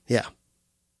 So, yeah.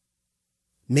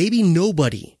 Maybe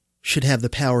nobody should have the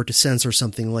power to censor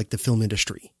something like the film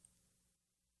industry.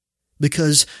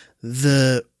 Because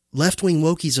the left-wing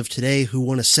wokies of today who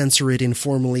want to censor it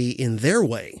informally in their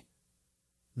way,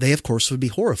 they, of course, would be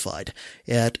horrified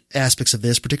at aspects of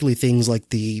this, particularly things like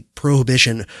the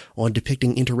prohibition on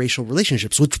depicting interracial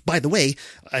relationships, which, by the way,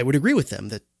 I would agree with them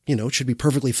that, it should be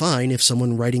perfectly fine if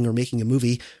someone writing or making a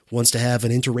movie wants to have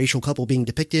an interracial couple being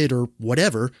depicted or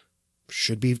whatever,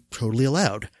 should be totally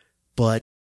allowed. But,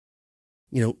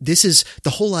 this is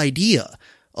the whole idea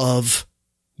of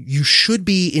you should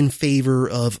be in favor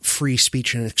of free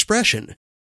speech and expression.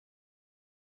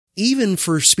 Even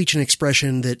for speech and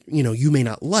expression that, you may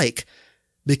not like,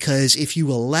 because if you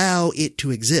allow it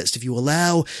to exist, if you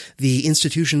allow the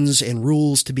institutions and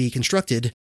rules to be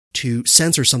constructed to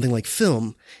censor something like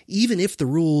film, even if the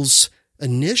rules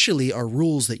initially are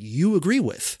rules that you agree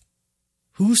with,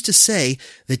 who's to say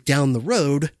that down the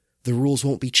road the rules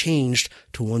won't be changed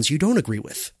to ones you don't agree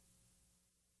with?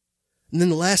 And then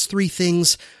the last three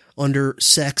things under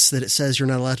sex that it says you're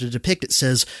not allowed to depict, it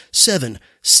says 7.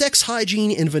 Sex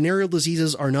hygiene and venereal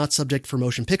diseases are not subject for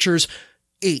motion pictures.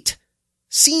 8.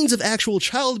 Scenes of actual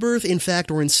childbirth, in fact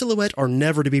or in silhouette, are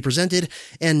never to be presented.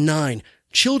 And 9.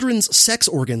 Children's sex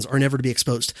organs are never to be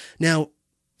exposed. Now,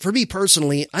 for me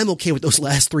personally, I'm okay with those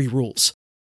last 3 rules.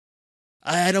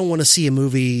 I don't want to see a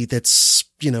movie that's,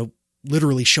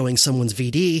 literally showing someone's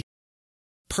VD.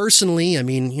 Personally, I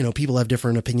mean, people have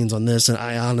different opinions on this, and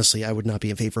I would not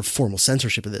be in favor of formal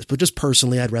censorship of this, but just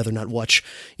personally, I'd rather not watch,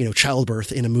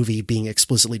 childbirth in a movie being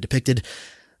explicitly depicted.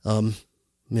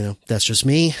 That's just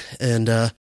me, and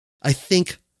I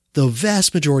think the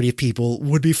vast majority of people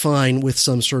would be fine with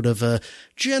some sort of a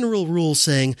general rule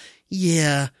saying,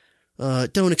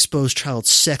 don't expose child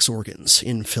sex organs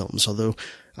in films, although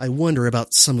I wonder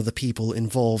about some of the people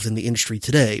involved in the industry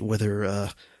today, whether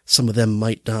some of them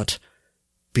might not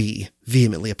be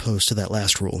vehemently opposed to that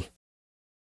last rule.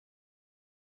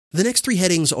 The next 3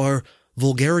 headings are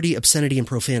vulgarity, obscenity, and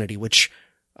profanity, which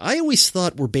I always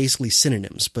thought were basically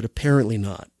synonyms, but apparently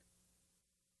not.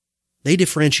 They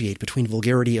differentiate between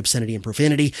vulgarity, obscenity, and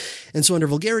profanity, and so under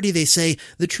vulgarity they say,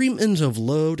 the treatment of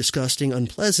low, disgusting,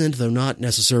 unpleasant, though not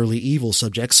necessarily evil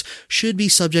subjects should be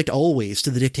subject always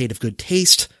to the dictate of good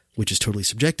taste, which is totally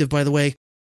subjective, by the way,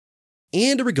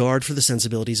 and a regard for the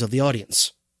sensibilities of the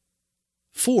audience.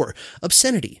 4.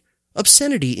 Obscenity.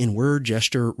 Obscenity in word,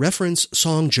 gesture, reference,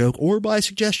 song, joke, or by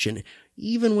suggestion,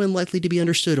 even when likely to be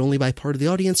understood only by part of the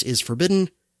audience, is forbidden.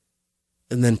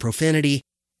 And then profanity.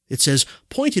 It says,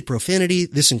 pointed profanity,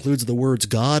 this includes the words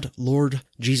God, Lord,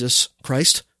 Jesus,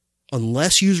 Christ,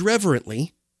 unless used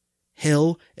reverently,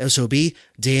 hell, SOB,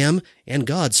 damn, and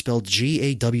God spelled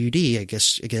G-A-W-D, I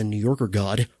guess, again, New Yorker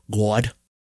God,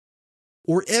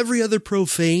 or every other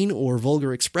profane or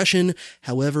vulgar expression,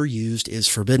 however used, is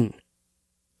forbidden.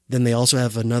 Then they also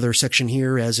have another section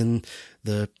here, as in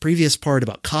the previous part,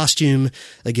 about costume,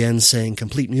 again saying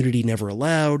complete nudity never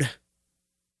allowed,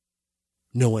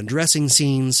 no undressing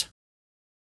scenes,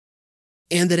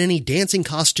 and that any dancing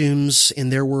costumes, in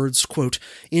their words, quote,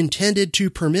 intended to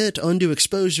permit undue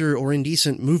exposure or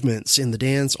indecent movements in the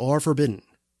dance are forbidden.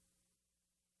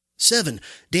 7.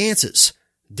 Dances.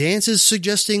 Dances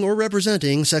suggesting or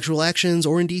representing sexual actions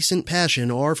or indecent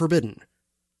passion are forbidden.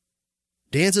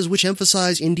 Dances which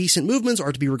emphasize indecent movements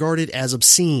are to be regarded as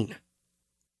obscene.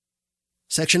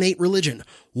 Section 8, religion.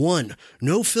 1.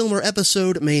 No film or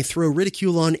episode may throw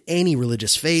ridicule on any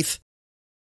religious faith.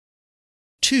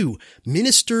 2.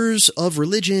 Ministers of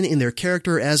religion in their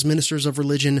character as ministers of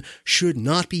religion should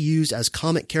not be used as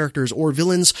comic characters or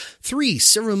villains. 3.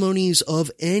 Ceremonies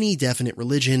of any definite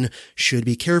religion should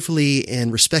be carefully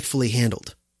and respectfully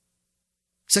handled.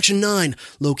 Section 9.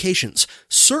 Locations.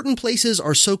 Certain places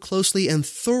are so closely and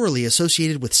thoroughly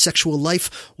associated with sexual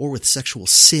life or with sexual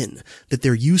sin that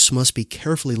their use must be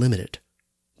carefully limited.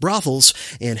 Brothels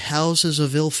and houses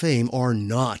of ill fame are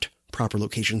not proper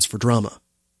locations for drama.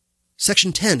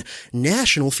 Section 10.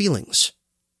 National feelings.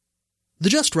 The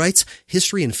just rights,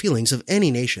 history, and feelings of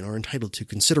any nation are entitled to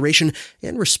consideration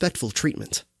and respectful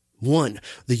treatment. 1.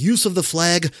 The use of the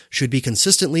flag should be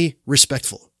consistently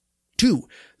respectful. 2.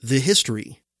 The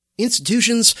history,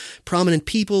 institutions, prominent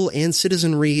people, and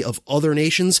citizenry of other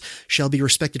nations shall be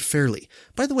respected fairly.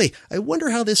 By the way, I wonder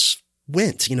how this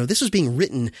went. This was being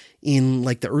written in,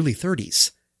 the early 30s.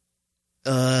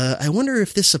 I wonder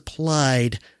if this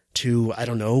applied to,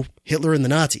 Hitler and the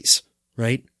Nazis,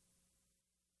 right?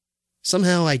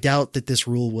 Somehow I doubt that this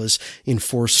rule was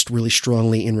enforced really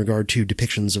strongly in regard to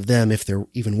depictions of them, if there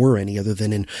even were any, other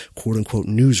than in quote-unquote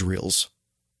newsreels.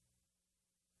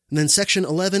 And then section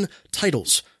 11,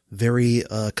 titles. Very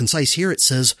concise here. It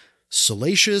says,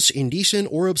 salacious, indecent,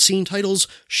 or obscene titles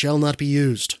shall not be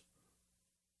used.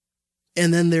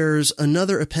 And then there's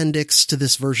another appendix to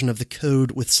this version of the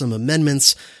code with some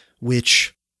amendments,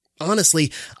 which,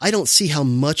 honestly, I don't see how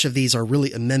much of these are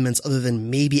really amendments other than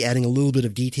maybe adding a little bit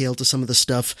of detail to some of the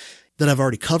stuff that I've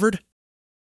already covered.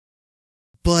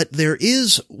 But there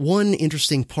is one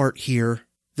interesting part here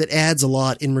that adds a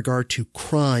lot in regard to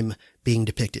crime being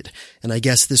depicted. And I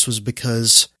guess this was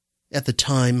because at the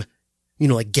time,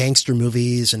 gangster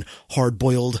movies and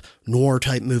hard-boiled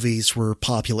noir-type movies were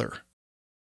popular.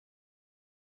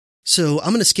 So I'm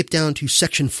going to skip down to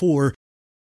section 4,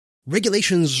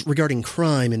 regulations regarding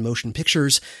crime in motion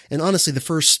pictures. And honestly, the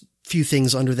first few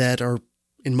things under that are,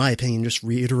 in my opinion, just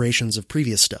reiterations of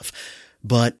previous stuff.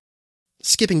 But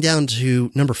skipping down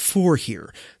to number 4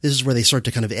 here, this is where they start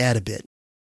to kind of add a bit.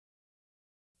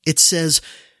 It says,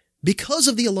 because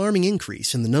of the alarming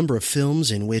increase in the number of films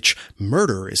in which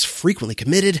murder is frequently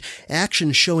committed,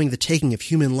 action showing the taking of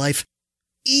human life,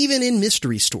 even in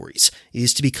mystery stories,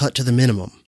 is to be cut to the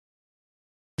minimum.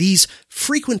 These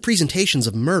frequent presentations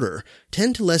of murder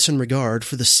tend to lessen regard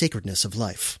for the sacredness of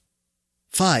life.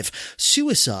 5.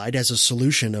 Suicide as a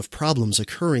solution of problems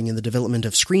occurring in the development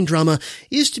of screen drama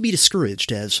is to be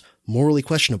discouraged as morally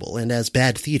questionable and as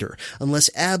bad theater, unless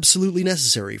absolutely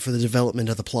necessary for the development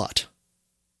of the plot.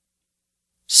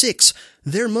 6.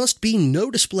 There must be no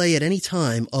display at any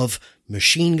time of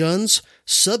machine guns,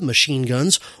 submachine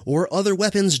guns, or other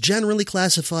weapons generally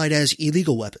classified as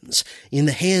illegal weapons in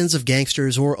the hands of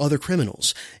gangsters or other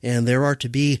criminals, and there are to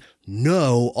be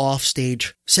no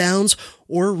offstage sounds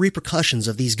or repercussions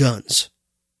of these guns.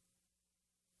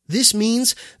 This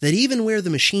means that even where the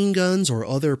machine guns or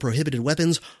other prohibited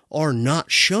weapons are not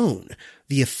shown,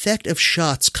 the effect of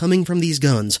shots coming from these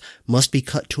guns must be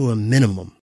cut to a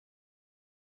minimum.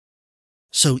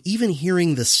 So even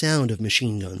hearing the sound of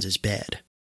machine guns is bad.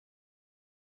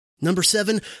 Number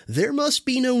 7, there must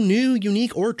be no new,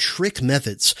 unique, or trick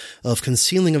methods of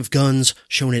concealing of guns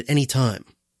shown at any time.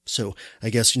 So I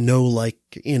guess no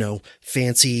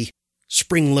fancy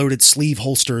spring-loaded sleeve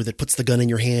holster that puts the gun in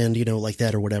your hand, like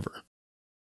that or whatever.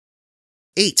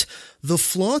 8, the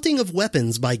flaunting of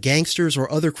weapons by gangsters or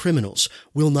other criminals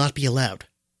will not be allowed.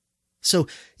 So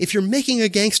if you're making a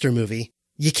gangster movie,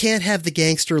 you can't have the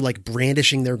gangster,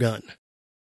 brandishing their gun.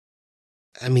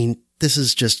 I mean, this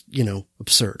is just,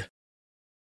 absurd.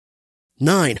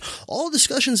 9. All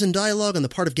discussions and dialogue on the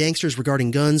part of gangsters regarding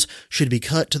guns should be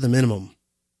cut to the minimum.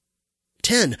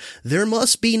 10. There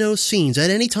must be no scenes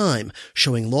at any time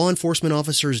showing law enforcement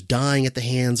officers dying at the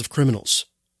hands of criminals.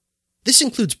 This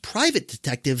includes private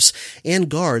detectives and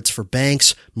guards for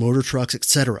banks, motor trucks,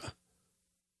 etc.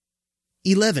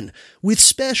 11. With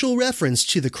special reference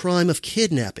to the crime of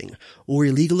kidnapping or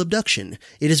illegal abduction,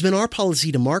 it has been our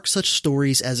policy to mark such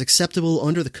stories as acceptable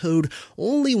under the code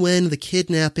only when the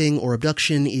kidnapping or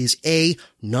abduction is A.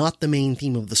 not the main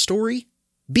theme of the story,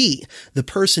 B. the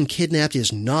person kidnapped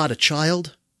is not a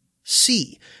child,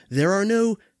 C. there are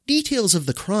no details of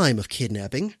the crime of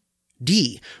kidnapping,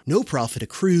 D. no profit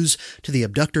accrues to the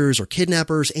abductors or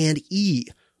kidnappers, and E.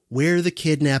 where the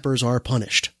kidnappers are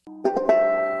punished.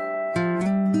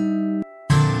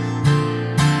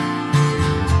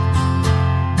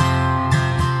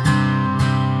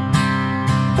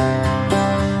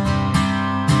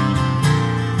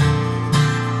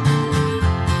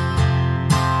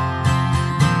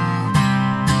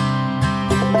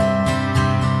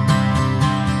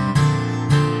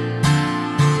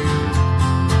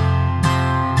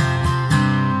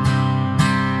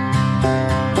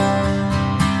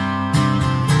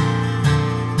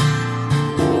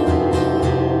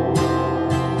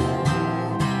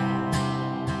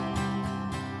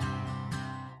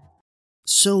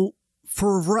 So,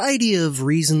 for a variety of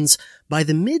reasons, by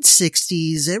the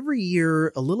mid-60s, every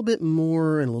year, a little bit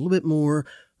more and a little bit more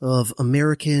of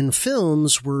American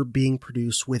films were being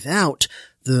produced without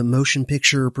the Motion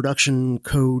Picture Production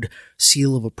Code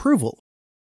seal of approval.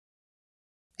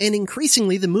 And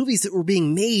increasingly, the movies that were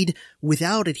being made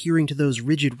without adhering to those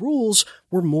rigid rules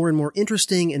were more and more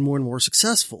interesting and more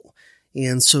successful.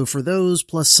 And so for those,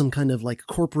 plus some kind of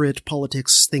corporate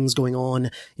politics things going on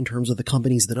in terms of the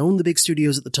companies that owned the big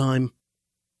studios at the time,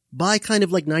 by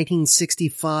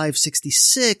 1965,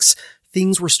 66,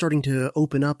 things were starting to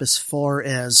open up as far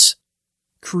as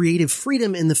creative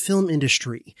freedom in the film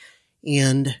industry.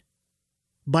 And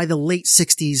by the late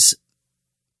 60s,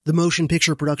 the Motion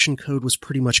Picture Production Code was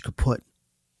pretty much kaput.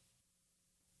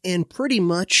 And pretty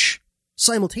much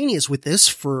simultaneous with this,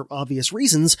 for obvious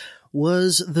reasons,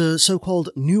 was the so-called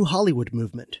New Hollywood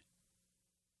movement,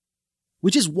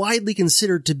 which is widely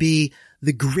considered to be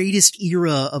the greatest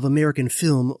era of American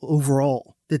film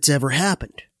overall that's ever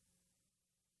happened.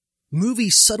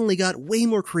 Movies suddenly got way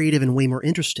more creative and way more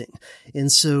interesting.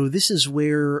 And so this is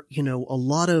where, a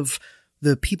lot of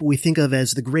the people we think of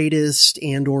as the greatest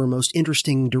and or most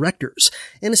interesting directors,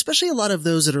 and especially a lot of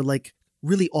those that are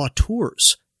really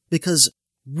auteurs, because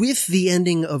with the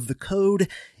ending of the code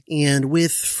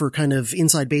and for kind of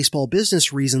inside baseball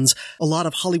business reasons, a lot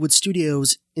of Hollywood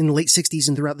studios in the late 60s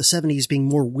and throughout the 70s being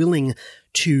more willing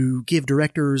to give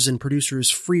directors and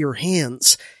producers freer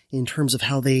hands in terms of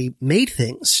how they made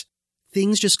things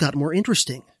just got more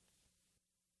interesting.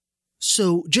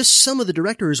 So just some of the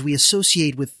directors we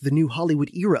associate with the New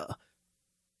Hollywood era.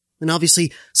 And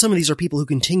obviously, some of these are people who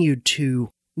continued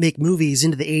to make movies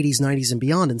into the 80s, 90s, and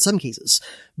beyond in some cases.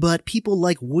 But people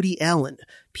like Woody Allen,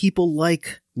 people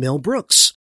like Mel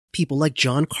Brooks, people like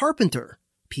John Carpenter,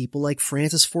 people like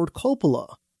Francis Ford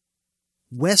Coppola,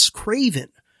 Wes Craven,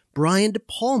 Brian De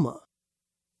Palma,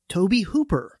 Tobe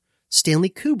Hooper, Stanley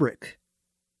Kubrick,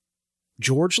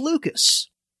 George Lucas,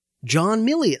 John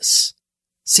Milius,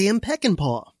 Sam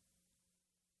Peckinpah,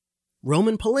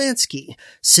 Roman Polanski,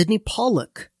 Sidney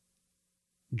Pollack,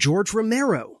 George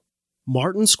Romero,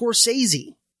 Martin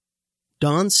Scorsese,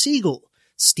 Don Siegel,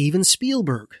 Steven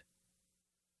Spielberg,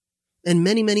 and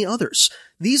many, many others.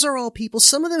 These are all people,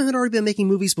 some of them had already been making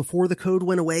movies before the code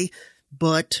went away,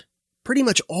 but pretty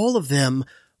much all of them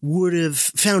would have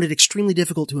found it extremely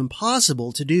difficult to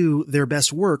impossible to do their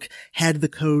best work had the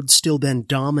code still been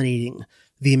dominating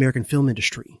the American film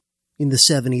industry in the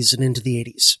 70s and into the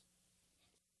 80s.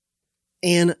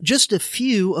 And just a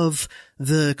few of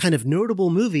the kind of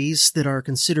notable movies that are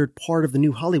considered part of the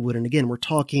new Hollywood, and again, we're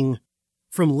talking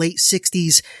from late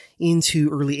 60s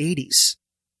into early 80s,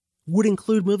 would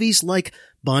include movies like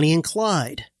Bonnie and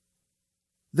Clyde,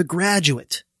 The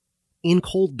Graduate, In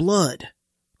Cold Blood,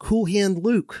 Cool Hand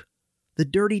Luke, The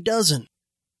Dirty Dozen,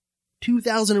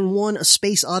 2001: A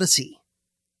Space Odyssey,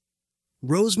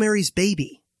 Rosemary's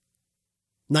Baby,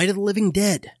 Night of the Living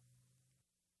Dead,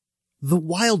 The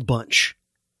Wild Bunch,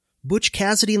 Butch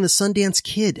Cassidy and the Sundance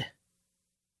Kid,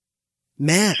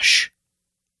 MASH,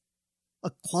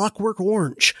 A Clockwork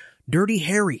Orange, Dirty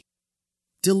Harry,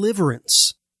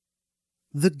 Deliverance,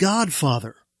 The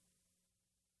Godfather,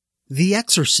 The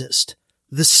Exorcist,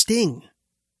 The Sting,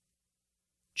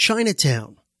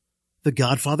 Chinatown, The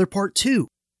Godfather Part 2,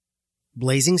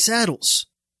 Blazing Saddles,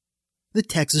 The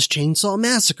Texas Chainsaw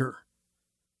Massacre,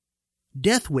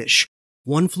 Death Wish,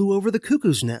 One Flew Over the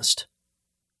Cuckoo's Nest,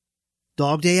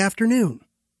 Dog Day Afternoon,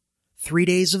 3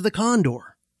 Days of the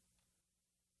Condor,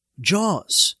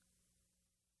 Jaws,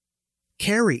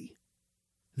 Carrie,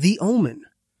 The Omen,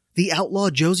 The Outlaw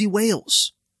Josie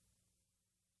Wales,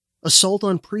 Assault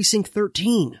on Precinct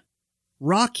 13,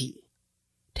 Rocky,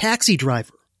 Taxi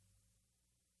Driver,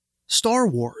 Star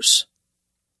Wars,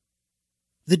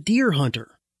 The Deer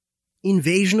Hunter,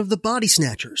 Invasion of the Body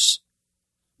Snatchers,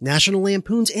 National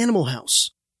Lampoon's Animal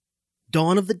House,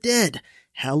 Dawn of the Dead,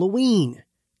 Halloween,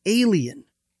 Alien,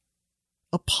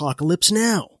 Apocalypse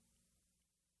Now,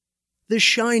 The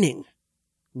Shining,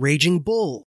 Raging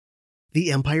Bull,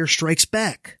 The Empire Strikes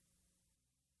Back,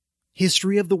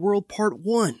 History of the World Part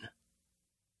 1,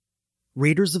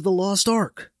 Raiders of the Lost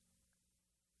Ark,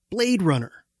 Blade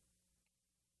Runner.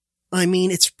 I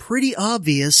mean, it's pretty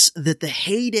obvious that the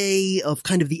heyday of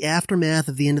kind of the aftermath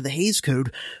of the end of the Hays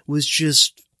Code was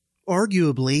just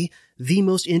arguably the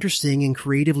most interesting and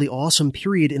creatively awesome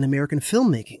period in American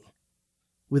filmmaking,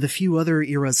 with a few other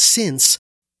eras since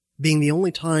being the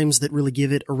only times that really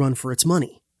give it a run for its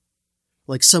money.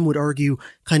 Like some would argue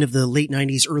kind of the late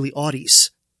 90s, early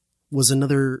aughties was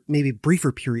another maybe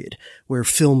briefer period where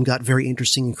film got very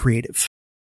interesting and creative.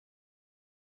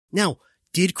 Now,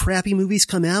 did crappy movies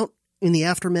come out in the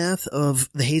aftermath of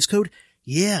the Hays Code?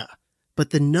 Yeah.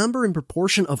 But the number and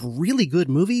proportion of really good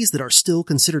movies that are still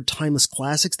considered timeless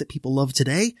classics that people love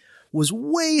today was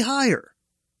way higher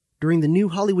during the new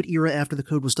Hollywood era after the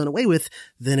code was done away with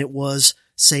than it was,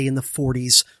 say, in the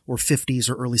 40s or 50s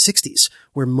or early 60s,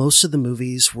 where most of the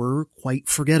movies were quite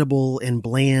forgettable and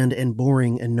bland and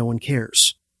boring and no one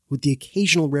cares, with the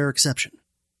occasional rare exception.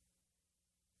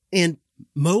 And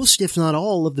most, if not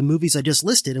all, of the movies I just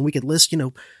listed, and we could list,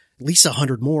 at least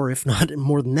 100 more, if not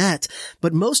more than that.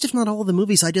 But most, if not all, of the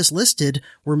movies I just listed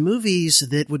were movies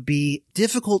that would be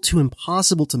difficult to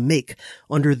impossible to make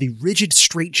under the rigid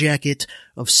straitjacket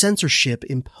of censorship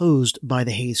imposed by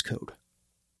the Hays Code.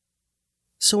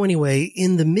 So anyway,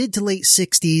 in the mid to late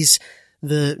 60s,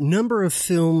 the number of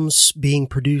films being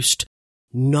produced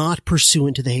not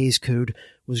pursuant to the Hays Code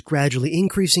was gradually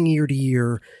increasing year to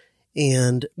year.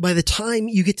 And by the time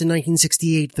you get to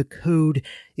 1968, the code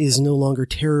is no longer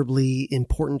terribly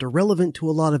important or relevant to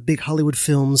a lot of big Hollywood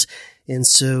films, and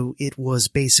so it was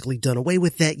basically done away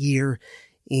with that year,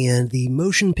 and the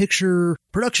Motion Picture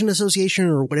Production Association,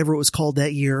 or whatever it was called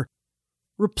that year,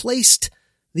 replaced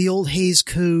the old Hays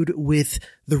Code with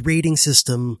the rating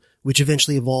system, which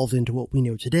eventually evolved into what we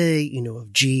know today,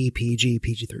 of G, PG,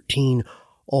 PG-13,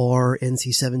 or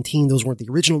NC-17. Those weren't the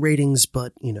original ratings,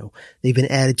 but, they've been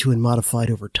added to and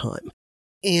modified over time.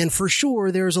 And for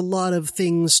sure, there's a lot of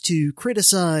things to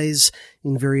criticize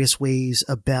in various ways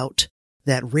about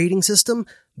that rating system,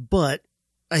 but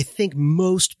I think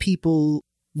most people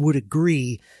would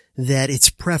agree that it's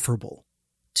preferable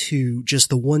to just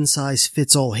the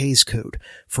one-size-fits-all Hays Code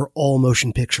for all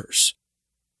motion pictures.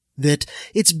 That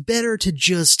it's better to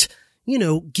just,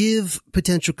 give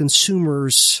potential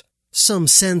consumers some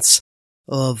sense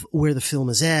of where the film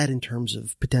is at in terms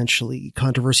of potentially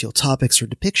controversial topics or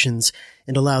depictions,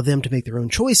 and allow them to make their own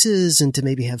choices and to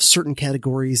maybe have certain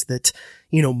categories that,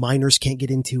 minors can't get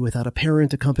into without a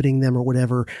parent accompanying them or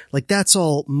whatever. Like, that's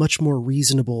all much more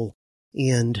reasonable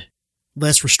and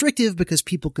less restrictive because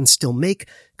people can still make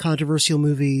controversial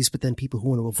movies, but then people who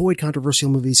want to avoid controversial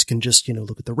movies can just,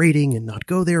 look at the rating and not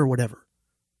go there or whatever.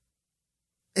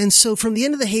 And so from the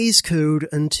end of the Hays Code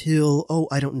until,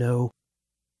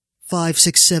 5,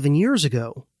 6, 7 years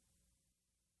ago,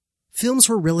 films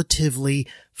were relatively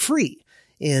free.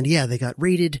 And yeah, they got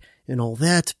rated and all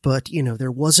that, but,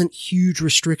 there wasn't huge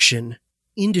restriction,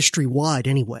 industry-wide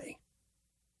anyway,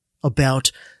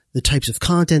 about the types of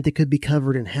content that could be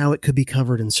covered and how it could be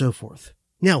covered and so forth.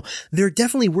 Now, there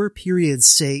definitely were periods,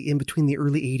 say, in between the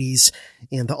early 80s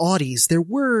and the aughties, there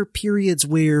were periods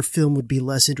where film would be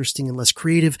less interesting and less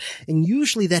creative, and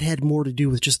usually that had more to do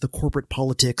with just the corporate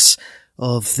politics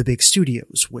of the big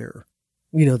studios, where,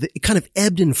 it kind of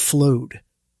ebbed and flowed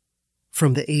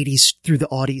from the 80s through the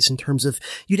aughties in terms of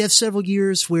you'd have several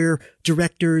years where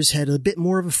directors had a bit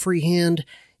more of a free hand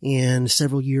and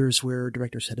several years where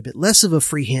directors had a bit less of a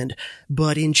free hand.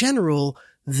 But in general,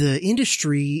 the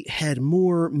industry had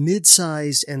more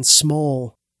mid-sized and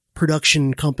small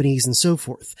production companies and so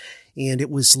forth. And it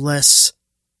was less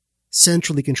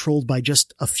centrally controlled by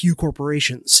just a few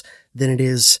corporations than it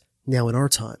is now in our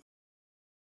time.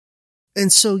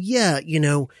 And so, yeah,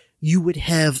 you would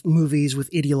have movies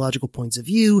with ideological points of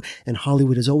view, and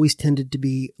Hollywood has always tended to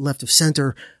be left of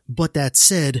center. But that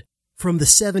said, from the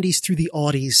 70s through the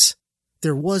aughties,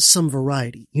 there was some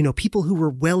variety. People who were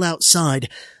well outside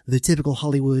the typical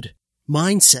Hollywood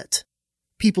mindset.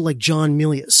 People like John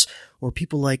Milius or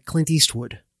people like Clint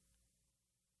Eastwood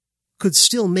could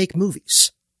still make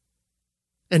movies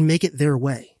and make it their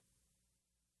way.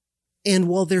 And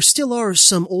while there still are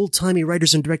some old-timey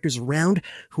writers and directors around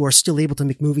who are still able to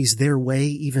make movies their way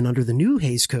even under the new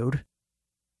Hays Code,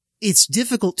 it's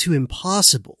difficult to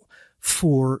impossible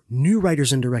for new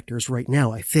writers and directors right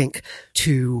now, I think,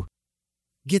 to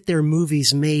get their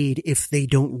movies made if they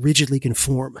don't rigidly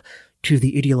conform to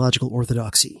the ideological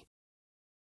orthodoxy.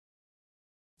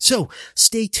 So,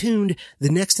 stay tuned. The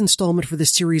next installment for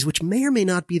this series, which may or may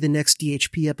not be the next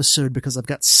DHP episode, because I've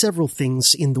got several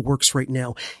things in the works right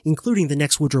now, including the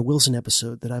next Woodrow Wilson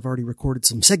episode that I've already recorded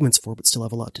some segments for, but still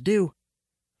have a lot to do,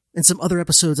 and some other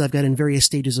episodes I've got in various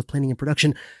stages of planning and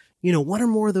production. One or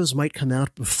more of those might come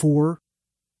out before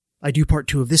I do part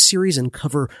 2 of this series and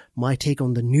cover my take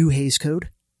on the new Hays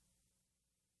Code.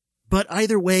 But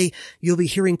either way, you'll be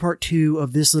hearing part 2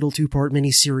 of this little 2-part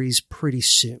mini-series pretty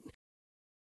soon.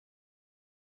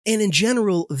 And in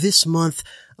general, this month,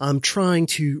 I'm trying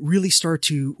to really start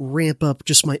to ramp up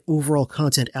just my overall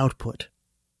content output.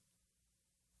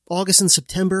 August and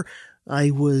September, I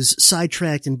was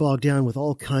sidetracked and bogged down with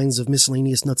all kinds of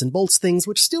miscellaneous nuts and bolts things,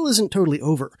 which still isn't totally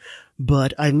over.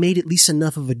 But I made at least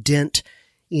enough of a dent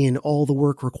in all the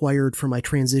work required for my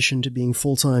transition to being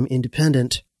full-time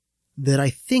independent that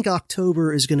I think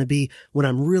October is going to be when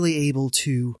I'm really able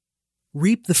to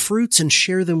reap the fruits and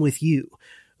share them with you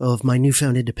of my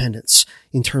newfound independence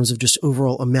in terms of just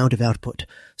overall amount of output.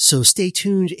 So stay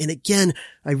tuned. And again,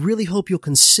 I really hope you'll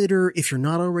consider, if you're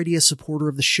not already a supporter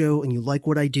of the show and you like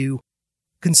what I do,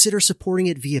 consider supporting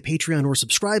it via Patreon or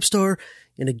Subscribestar.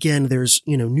 And again, there's,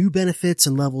 new benefits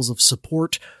and levels of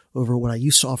support over what I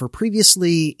used to offer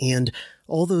previously. And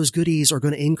all those goodies are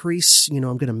going to increase. I'm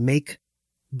going to make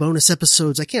bonus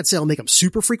episodes. I can't say I'll make them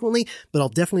super frequently, but I'll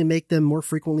definitely make them more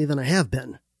frequently than I have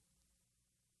been.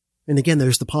 And again,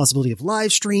 there's the possibility of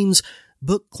live streams,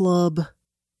 book club,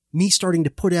 me starting to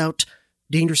put out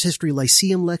Dangerous History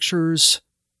Lyceum lectures,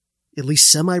 at least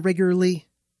semi-regularly.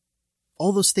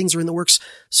 All those things are in the works,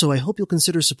 so I hope you'll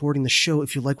consider supporting the show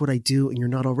if you like what I do and you're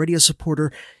not already a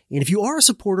supporter. And if you are a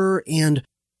supporter and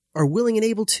are willing and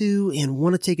able to and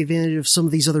want to take advantage of some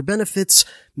of these other benefits,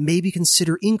 maybe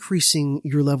consider increasing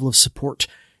your level of support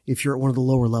if you're at one of the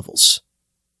lower levels.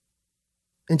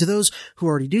 And to those who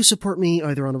already do support me,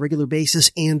 either on a regular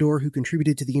basis and or who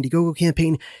contributed to the Indiegogo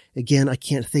campaign, again, I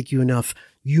can't thank you enough.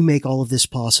 You make all of this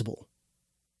possible.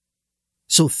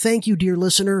 So thank you, dear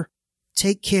listener.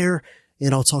 Take care,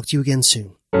 and I'll talk to you again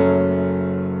soon.